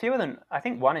 Yeah, fewer than, I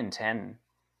think 1 in 10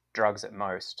 drugs at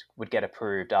most would get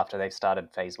approved after they've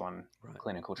started phase 1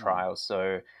 clinical trials.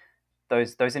 So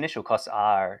those initial costs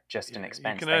are just an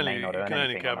expense. You can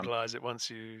only capitalize it once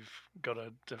you've got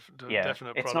a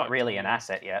definite product. It's not really an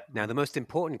asset yet. Now, the most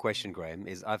important question, Graham,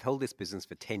 is I've held this business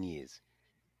for 10 years.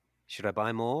 Should I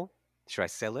buy more? Should I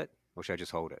sell it? Or should I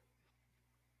just hold it?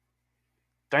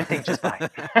 Don't think just buy.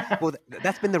 Well,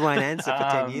 that's been the right answer for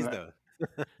 10 years, though.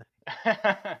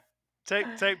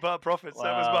 Take part profits.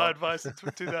 That was my advice in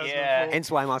 2004. Yeah.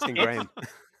 Hence why I'm asking Graham.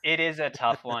 It is a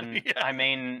tough one. Yeah. I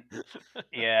mean,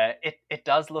 it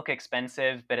does look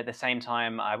expensive, but at the same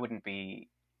time, I wouldn't be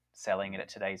selling it at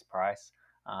today's price.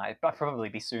 I'd probably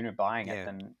be sooner buying it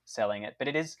than selling it. But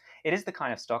it is the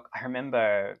kind of stock. I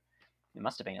remember it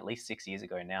must have been at least 6 years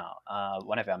ago now.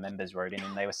 One of our members wrote in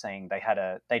and they were saying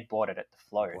they'd bought it at the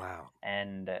float. Wow.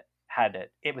 And had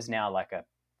it. It was now like a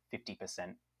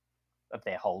 50% of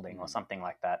their holding or something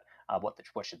like that.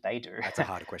 What should they do? That's a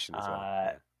harder question as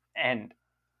well. And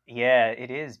yeah, it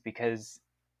is because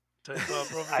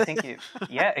I think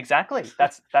exactly.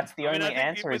 That's the only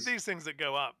answer. With these things that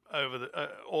go up over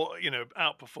or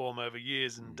outperform over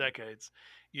years and decades,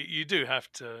 you do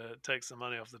have to take some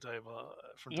money off the table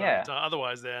from time to time.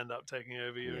 Otherwise, they end up taking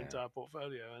over your entire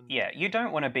portfolio. And you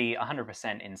don't want to be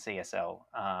 100% in CSL,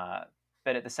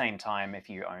 but at the same time, if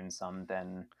you own some,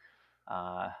 then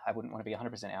I wouldn't want to be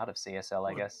 100% out of CSL,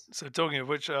 I guess. So talking of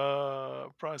which,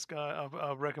 price guy,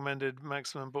 our recommended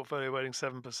maximum portfolio weighting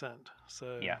 7%.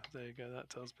 So there you go. That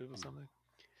tells people something.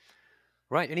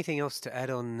 Right. Anything else to add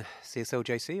on CSL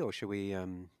JC, or should we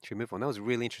move on? That was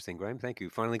really interesting, Graham. Thank you.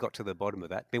 Finally got to the bottom of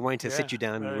that. Been wanting to sit you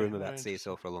down in a room about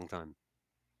CSL for a long time.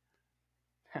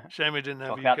 Shame we didn't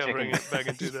have you covering it back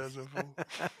in 2004.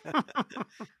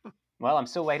 Well, I'm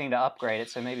still waiting to upgrade it,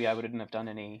 so maybe I wouldn't have done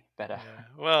any better. Yeah.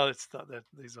 Well, it's not that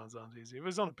these ones aren't easy. It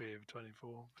was on a P of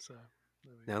 24, so.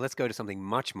 Now let's go to something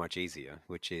much, much easier,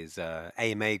 which is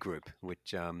AMA Group,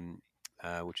 which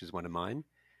is one of mine.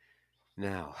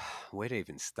 Now, where to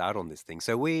even start on this thing?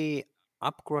 So we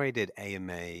upgraded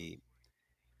AMA. I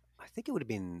think it would have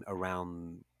been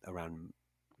around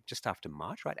just after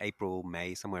March, right? April,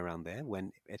 May, somewhere around there,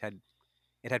 when it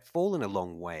had fallen a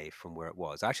long way from where it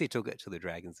was. I actually took it to the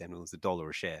Dragon's Den. It was $1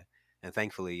 a share, and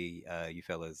thankfully, you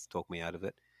fellas talked me out of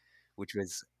it, which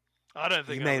was. I don't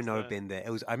think you may not have been there.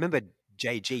 It was. I remember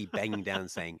JG banging down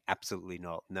saying, "Absolutely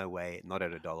not, no way, not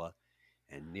at $1."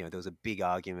 And there was a big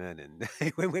argument, and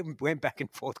we went back and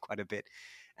forth quite a bit.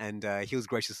 And he was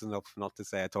gracious enough not to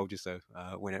say "I told you so"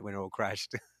 when it all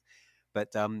crashed.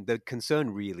 But the concern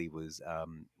really was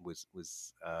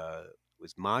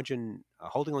margin,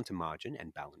 holding on to margin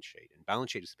and balance sheet. And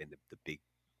balance sheet has been the big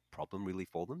problem really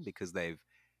for them, because they've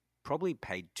probably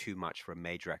paid too much for a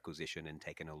major acquisition and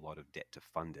taken a lot of debt to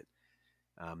fund it.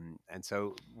 And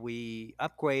so we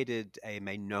upgraded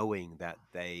AMA knowing that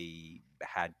they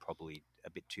had probably a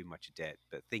bit too much debt,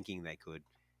 but thinking they could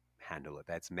handle it.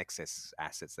 They had some excess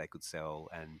assets they could sell,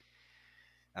 and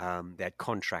they had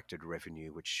contracted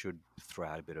revenue, which should throw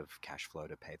out a bit of cash flow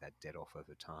to pay that debt off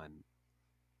over time.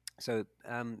 So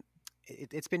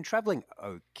it's been traveling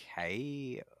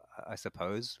okay, I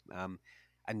suppose,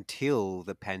 until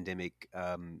the pandemic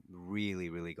really,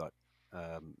 really got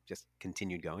just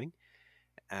continued going.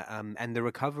 And the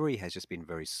recovery has just been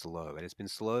very slow, and it's been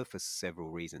slow for several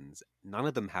reasons. None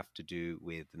of them have to do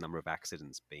with the number of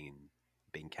accidents being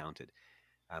counted.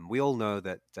 We all know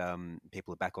that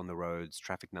people are back on the roads,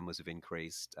 traffic numbers have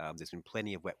increased, there's been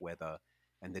plenty of wet weather,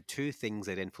 and the two things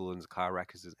that influence car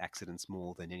accidents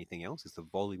more than anything else is the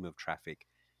volume of traffic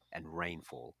and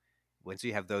rainfall. Once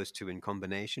you have those two in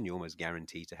combination, you're almost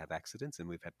guaranteed to have accidents, and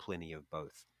we've had plenty of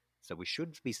both. So we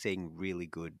should be seeing really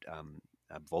good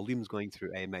volumes going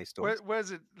through AMA stores.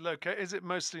 Where's it located? Is it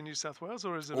mostly New South Wales,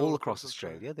 or is it all across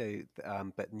Australia?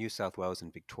 But New South Wales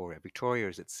and Victoria. Victoria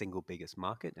is its single biggest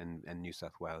market, and New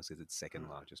South Wales is its second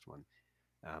largest one.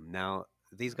 Now,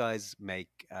 these guys make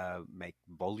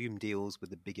volume deals with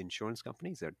the big insurance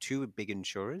companies. There are two big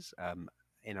insurers,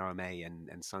 NRMA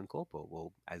and Suncorp, or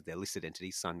well, as their listed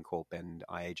entities, Suncorp and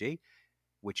IAG,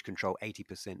 which control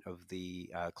 80% of the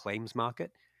claims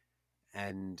market.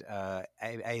 And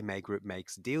AMA Group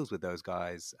makes deals with those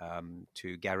guys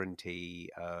to guarantee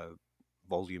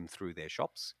volume through their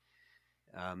shops.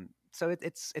 So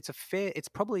it's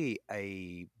probably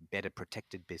a better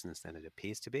protected business than it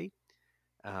appears to be.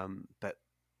 But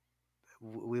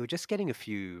we were just getting a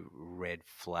few red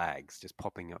flags just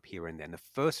popping up here and then. The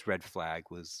first red flag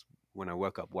was when I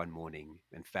woke up one morning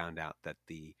and found out that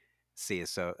the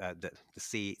CEO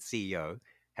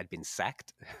had been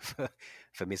sacked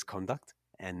for misconduct,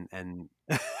 and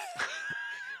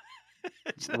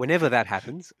whenever that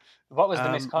happens, what was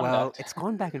the misconduct? Well, it's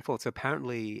gone back and forth. So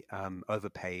apparently,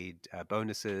 overpaid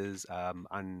bonuses,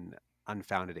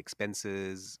 unfounded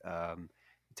expenses,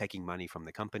 taking money from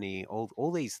the company,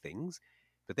 all these things.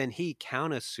 But then he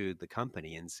countersued the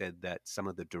company and said that some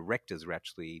of the directors were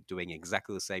actually doing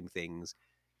exactly the same things.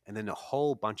 And then a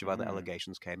whole bunch of other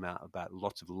allegations came out about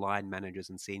lots of line managers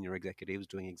and senior executives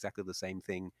doing exactly the same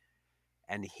thing.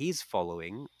 And his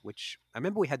following, which I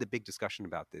remember we had the big discussion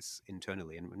about this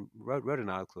internally and wrote an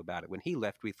article about it. When he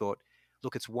left, we thought,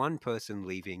 look, it's one person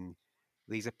leaving.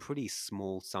 These are pretty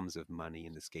small sums of money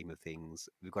in the scheme of things.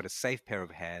 We've got a safe pair of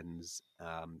hands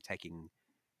taking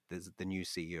the new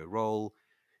CEO role.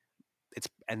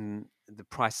 And the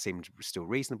price seemed still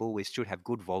reasonable. We should have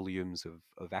good volumes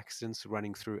of accidents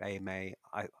running through AMA.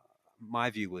 My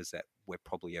view was that we're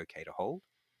probably okay to hold,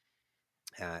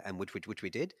 and which we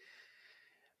did.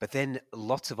 But then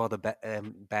lots of other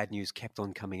bad news kept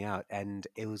on coming out, and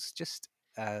it was just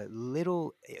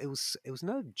little. It was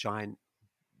no giant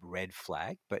red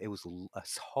flag, but it was a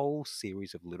whole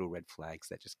series of little red flags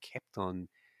that just kept on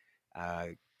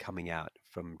coming out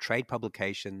from trade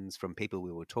publications, from people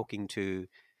we were talking to,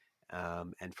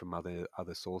 and from other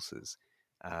sources.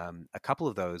 A couple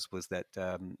of those was that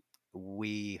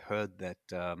we heard that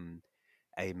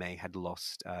AMA had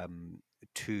lost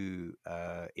two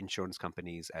insurance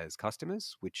companies as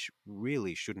customers, which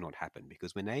really should not happen,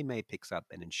 because when AMA picks up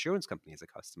an insurance company as a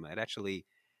customer, it actually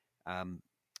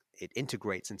it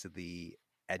integrates into the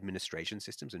administration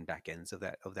systems and back ends of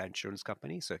that insurance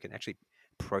company, so it can actually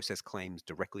process claims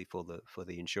directly for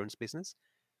the insurance business.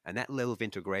 And that level of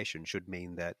integration should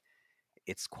mean that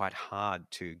it's quite hard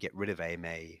to get rid of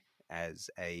AMA as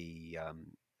a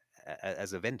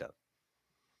vendor.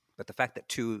 But the fact that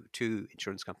two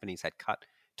insurance companies had cut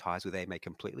ties with AMA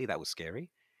completely, that was scary.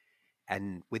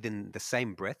 And within the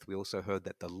same breath, we also heard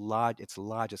that its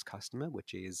largest customer,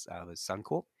 which is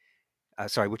Suncorp,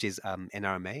 which is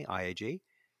NRMA, IAG,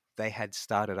 they had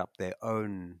started up their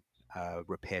own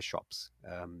repair shops.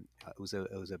 It was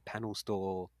a panel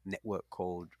store network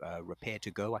called Repair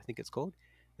to Go, I think it's called.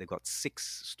 They've got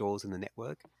 6 stores in the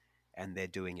network, and they're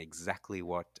doing exactly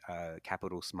what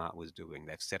Capital Smart was doing.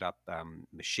 They've set up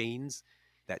machines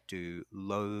that do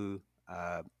low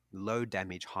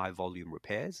damage, high volume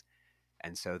repairs.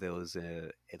 And so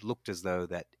it looked as though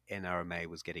that NRMA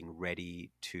was getting ready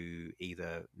to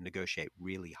either negotiate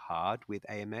really hard with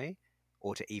AMA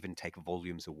or to even take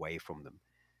volumes away from them.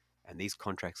 And these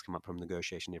contracts come up from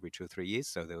negotiation every 2 or 3 years,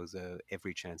 so there was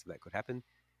every chance that could happen.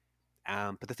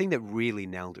 But the thing that really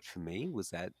nailed it for me was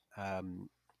that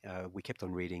we kept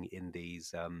on reading in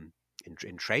these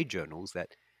in trade journals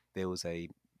that there was a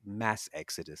mass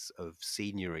exodus of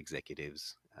senior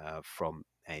executives from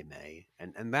AMA,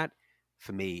 and that,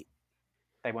 for me,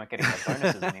 they weren't getting their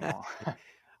bonuses anymore.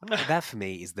 That for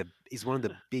me is one of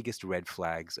the biggest red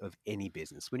flags of any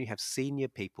business. When you have senior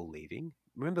people leaving,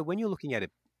 remember when you're looking at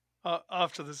it.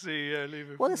 After the CEO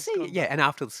leaving. Well, the CEO, yeah, and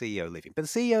after the CEO leaving. But the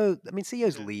CEO, I mean,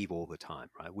 CEOs leave all the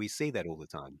time, right? We see that all the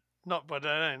time. Not, but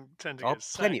I don't tend to get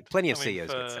plenty sacked. of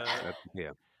CEOs get sacked.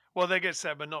 Yeah. Well, they get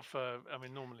set, but not for. I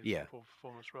mean, normally Yeah. for poor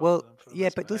performance rather Well, than for yeah,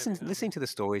 risk but behaviour. listening to the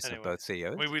stories of Anyway, both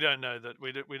CEOs. we don't know that.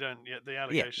 We don't yet. The Yeah,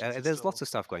 allegations. Are there's still lots of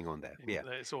stuff going on there. Yeah,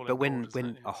 it's all but in court, isn't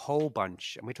when it? a whole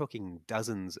bunch, and we're talking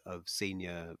dozens of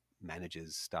senior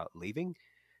managers start leaving,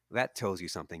 that tells you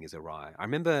something is awry. I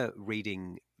remember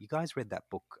reading. You guys read that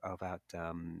book about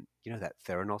that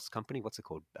Theranos company. What's it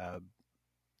called?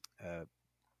 Bad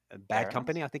Theranos?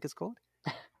 Company, I think it's called.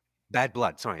 Bad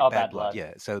Blood. Sorry, Oh, Bad Bad Blood.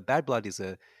 Yeah. So Bad Blood is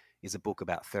a book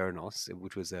about Theranos,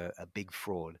 which was a big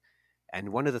fraud. And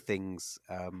one of the things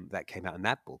that came out in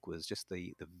that book was just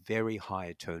the very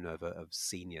high turnover of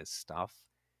senior staff.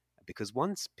 Because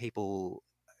once people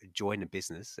join a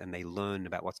business and they learn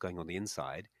about what's going on the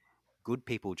inside, good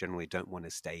people generally don't want to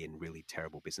stay in really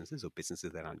terrible businesses or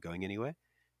businesses that aren't going anywhere.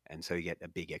 And so you get a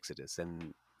big exodus.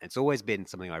 And it's always been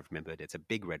something I've remembered. It's a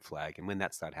big red flag. And when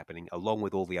that started happening, along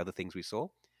with all the other things we saw,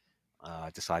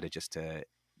 decided just to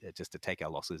take our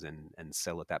losses and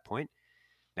sell at that point.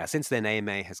 Now, since then,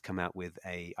 AMA has come out with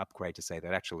a upgrade to say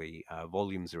that actually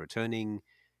volumes are returning.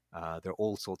 There are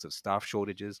all sorts of staff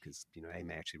shortages because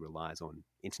AMA actually relies on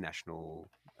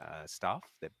international staff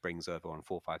that brings over on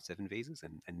 457 visas,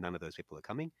 and none of those people are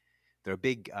coming. There are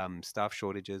big staff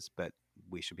shortages, but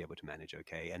we should be able to manage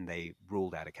okay. And they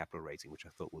ruled out a capital raising, which I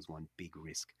thought was one big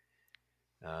risk.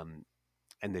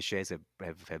 And the shares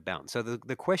have bounced. So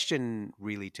the question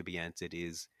really to be answered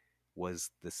is, was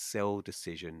the sell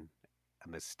decision a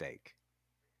mistake?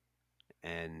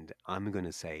 And I'm going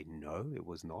to say no, it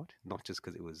was not. Not just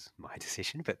because it was my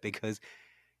decision, but because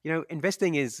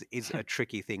investing is a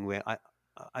tricky thing where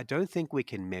I don't think we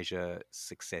can measure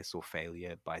success or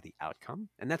failure by the outcome,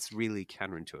 and that's really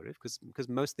counterintuitive because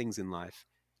most things in life,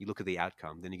 you look at the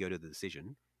outcome, then you go to the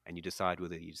decision, and you decide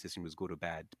whether your decision was good or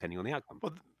bad depending on the outcome.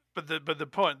 Well, but the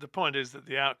point is that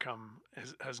the outcome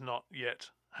has not yet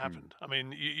happened. I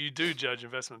mean, you do judge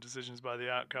investment decisions by the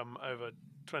outcome over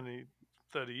 20,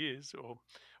 30 years,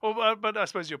 but I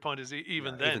suppose your point is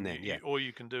even then, all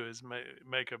you can do is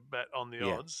make a bet on the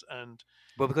odds, and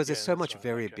because there's so much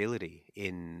variability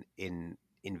in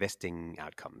investing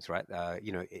outcomes, right?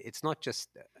 It's not just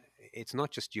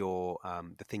your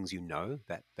the things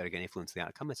that are going to influence the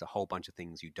outcome. It's a whole bunch of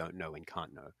things you don't know and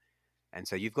can't know. And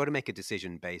so you've got to make a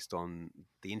decision based on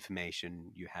the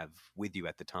information you have with you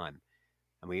at the time.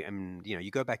 And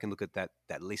you go back and look at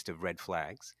that list of red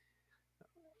flags.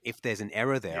 If there's an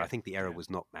error there, I think the error was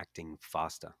not acting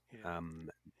faster.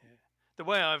 The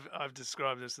way I've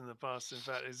described this in the past, in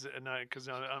fact, is because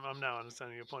I'm now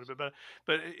understanding your point a bit better.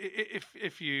 But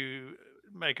if you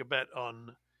make a bet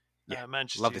on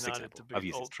Manchester United to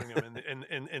beat Altrincham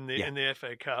in the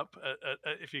FA Cup,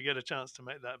 if you get a chance to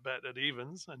make that bet at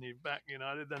evens and you back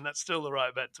United, then that's still the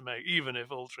right bet to make, even if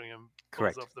Altrincham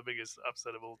pulls off the biggest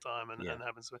upset of all time and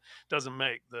doesn't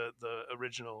make the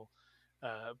original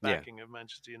backing of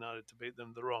Manchester United to beat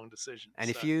them the wrong decision. And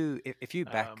if you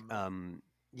back and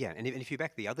if you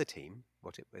back the other team,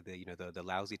 the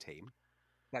lousy team,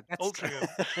 that's Altrincham.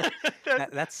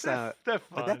 They're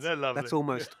fine. They're lovely. That's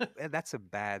almost that's a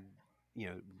bad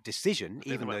decision,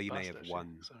 even though you may have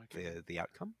won the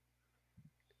outcome.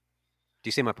 Do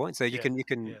you see my point? So you can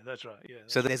yeah, that's right. Yeah.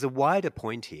 So there's a wider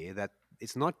point here that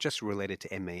it's not just related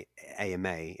to AMA.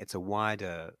 It's a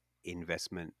wider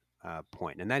investment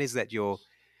point, and that is that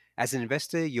as an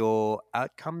investor, your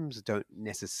outcomes aren't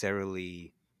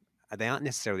necessarily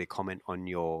a comment on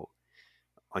your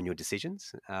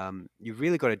decisions. You've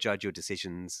really got to judge your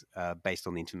decisions based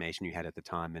on the information you had at the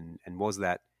time, and was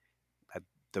that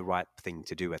the right thing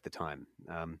to do at the time?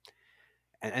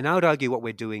 And I would argue what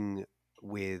we're doing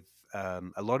with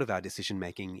a lot of our decision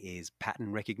making is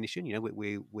pattern recognition.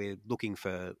 We're looking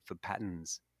for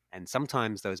patterns, and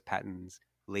sometimes those patterns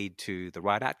lead to the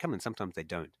right outcome, and sometimes they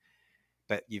don't.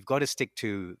 But you've got to stick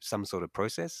to some sort of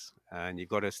process, and you've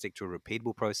got to stick to a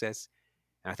repeatable process.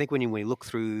 And I think when we look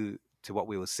through to what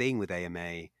we were seeing with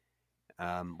AMA,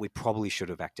 we probably should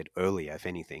have acted earlier, if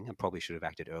anything, and probably should have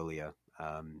acted earlier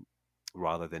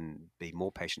rather than be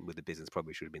more patient with the business.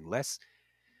 Probably should have been less.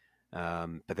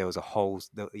 But there was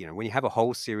when you have a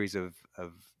whole series of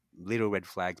little red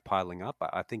flags piling up,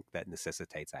 I think that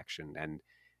necessitates action. And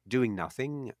doing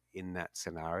nothing in that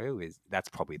scenario that's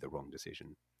probably the wrong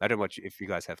decision. I don't know if you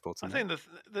guys have thoughts on that. I think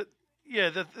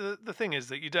the thing is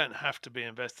that you don't have to be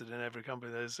invested in every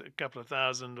company. There's a couple of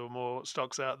thousand or more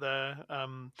stocks out there,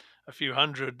 a few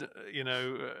hundred,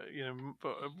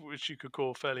 which you could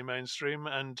call fairly mainstream,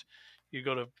 and you've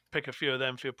got to pick a few of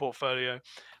them for your portfolio.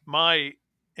 My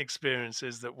experience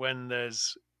is that when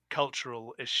there's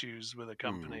cultural issues with a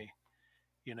company,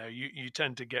 you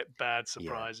tend to get bad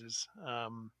surprises.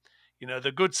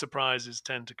 the good surprises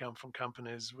tend to come from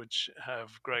companies which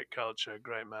have great culture,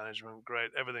 great management,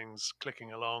 everything's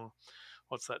clicking along.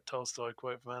 What's that Tolstoy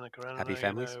quote from Anna Karenina? Happy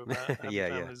families. About happy Yeah,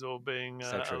 families all being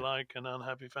so true. alike, and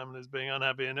unhappy families being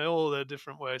unhappy in all their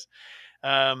different ways.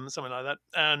 Something like that.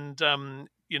 And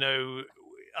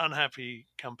unhappy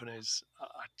companies,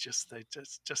 they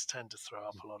just tend to throw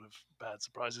up a lot of bad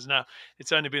surprises. Now,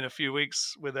 it's only been a few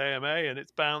weeks with AMA, and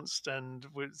it's bounced, and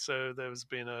so there's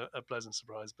been a pleasant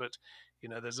surprise. But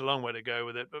there's a long way to go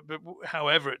with it. But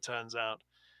however it turns out,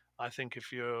 I think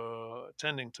if you're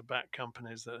tending to back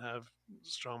companies that have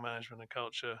strong management and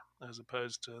culture as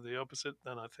opposed to the opposite,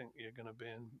 then I think you're going to be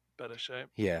in better shape.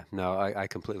 Yeah, no, I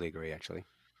completely agree, actually.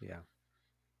 Yeah.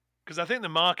 Because I think the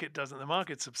market doesn't. The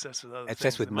market's obsessed with other things.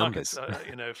 Obsessed with the numbers.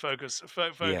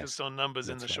 Focused on numbers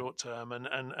in the that's right. short term,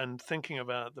 and thinking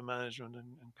about the management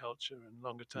and culture and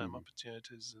longer term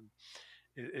opportunities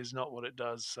is not what it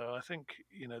does. So I think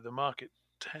the market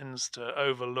tends to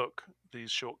overlook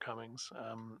these shortcomings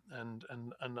and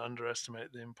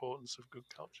underestimate the importance of good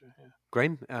culture here.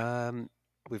 Graham,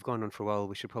 we've gone on for a while.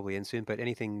 We should probably end soon. But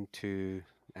anything to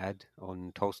add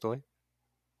on Tolstoy?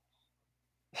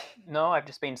 No, I've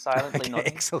just been silently nodding.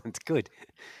 Excellent, good.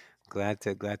 Glad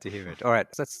to hear it. All right,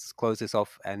 so let's close this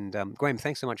off. And Graham,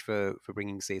 thanks so much for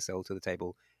bringing CSL to the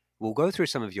table. We'll go through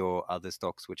some of your other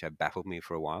stocks which have baffled me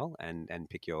for a while, and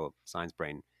pick your science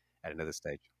brain at another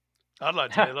stage. I'd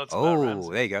like to hear lots about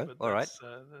Ramsay. There you go. All right.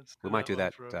 We might do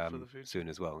that for soon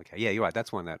as well. Okay. Yeah, you're right.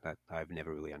 That's one that I've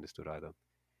never really understood either.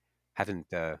 Haven't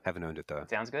owned it though.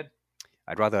 Sounds good.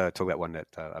 I'd rather talk about one that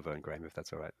I've owned, Graham, if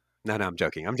that's all right. No, I'm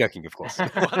joking. I'm joking, of course.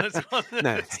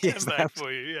 No, yes, back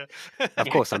for you. Yeah. Of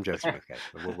course, I'm joking. Okay,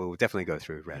 we'll definitely go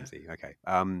through Ramsay. Okay.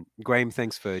 Graham,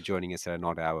 thanks for joining us at an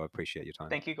odd hour. Appreciate your time.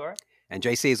 Thank you, Gaurav. And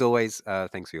JC, as always,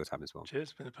 thanks for your time as well. Cheers.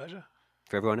 It's been a pleasure.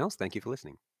 For everyone else, thank you for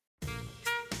listening.